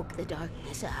and woke the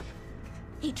darkness up.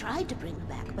 He tried to bring her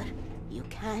back, but you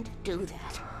can't do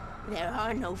that. There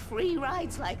are no free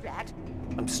rides like that.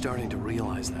 I'm starting to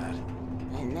realize that.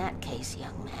 In that case,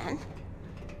 young man,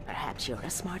 perhaps you're a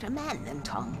smarter man than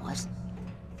Tom was.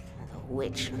 The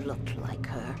witch looked like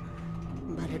her,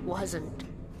 but it wasn't.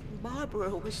 Barbara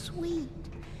was sweet.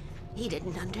 He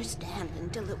didn't understand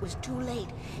until it was too late.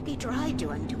 He tried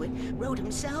to undo it, wrote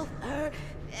himself, her,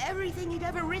 everything he'd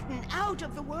ever written out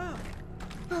of the world.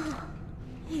 Oh,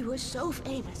 he was so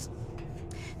famous.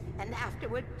 And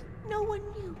afterward, no one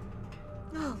knew.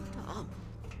 Oh, Tom.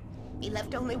 He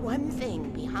left only one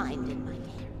thing behind in my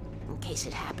care, in case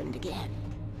it happened again.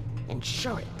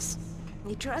 Insurance.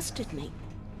 He trusted me.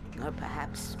 Or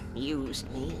perhaps used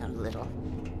me a little.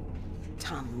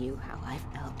 Tom knew how I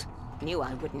felt. Knew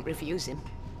I wouldn't refuse him.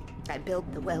 I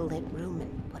built the well-lit room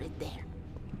and put it there.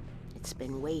 It's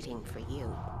been waiting for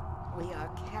you. We are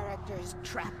characters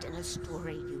trapped in a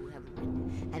story you have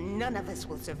written, and none of us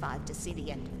will survive to see the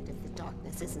end of it if the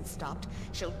darkness isn't stopped.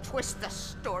 She'll twist the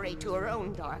story to her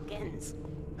own dark ends.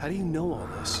 How do you know all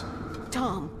this?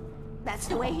 Tom, that's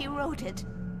the way he wrote it.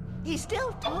 He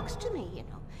still talks to me, you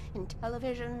know, in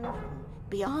television, from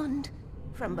beyond,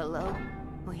 from below.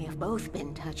 We have both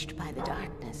been touched by the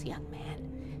darkness, young man.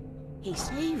 He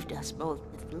saved us both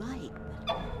with light,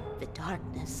 but the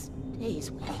darkness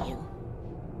stays with you.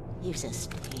 Leaves us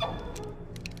stay.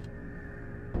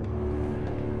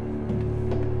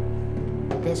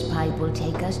 This pipe will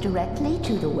take us directly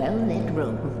to the well-lit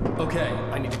room. Okay,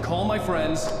 I need to call my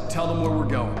friends, tell them where we're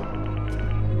going.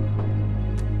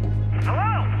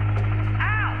 Hello?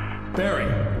 Al! Barry,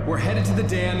 we're headed to the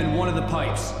dam in one of the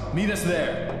pipes. Meet us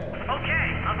there.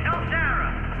 Okay, I'll tell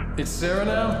Sarah. It's Sarah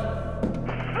now?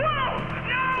 Whoa!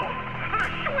 No!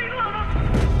 Sweet love!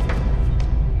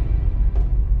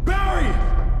 Barry!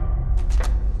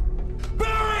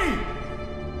 Barry!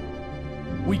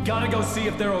 We gotta go see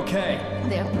if they're okay.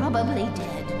 They're probably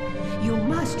dead. You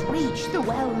must reach the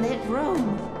well-lit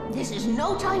room. This is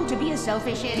no time to be a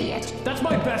selfish idiot. That's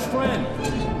my best friend!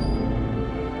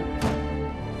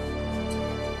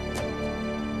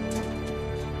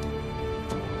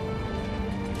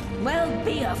 Well,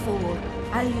 be a fool.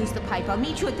 I'll use the pipe. I'll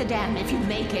meet you at the dam if you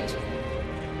make it.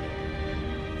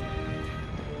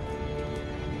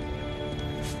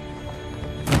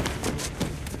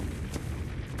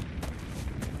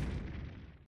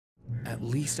 At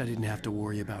least I didn't have to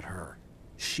worry about her.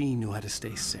 She knew how to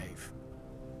stay safe.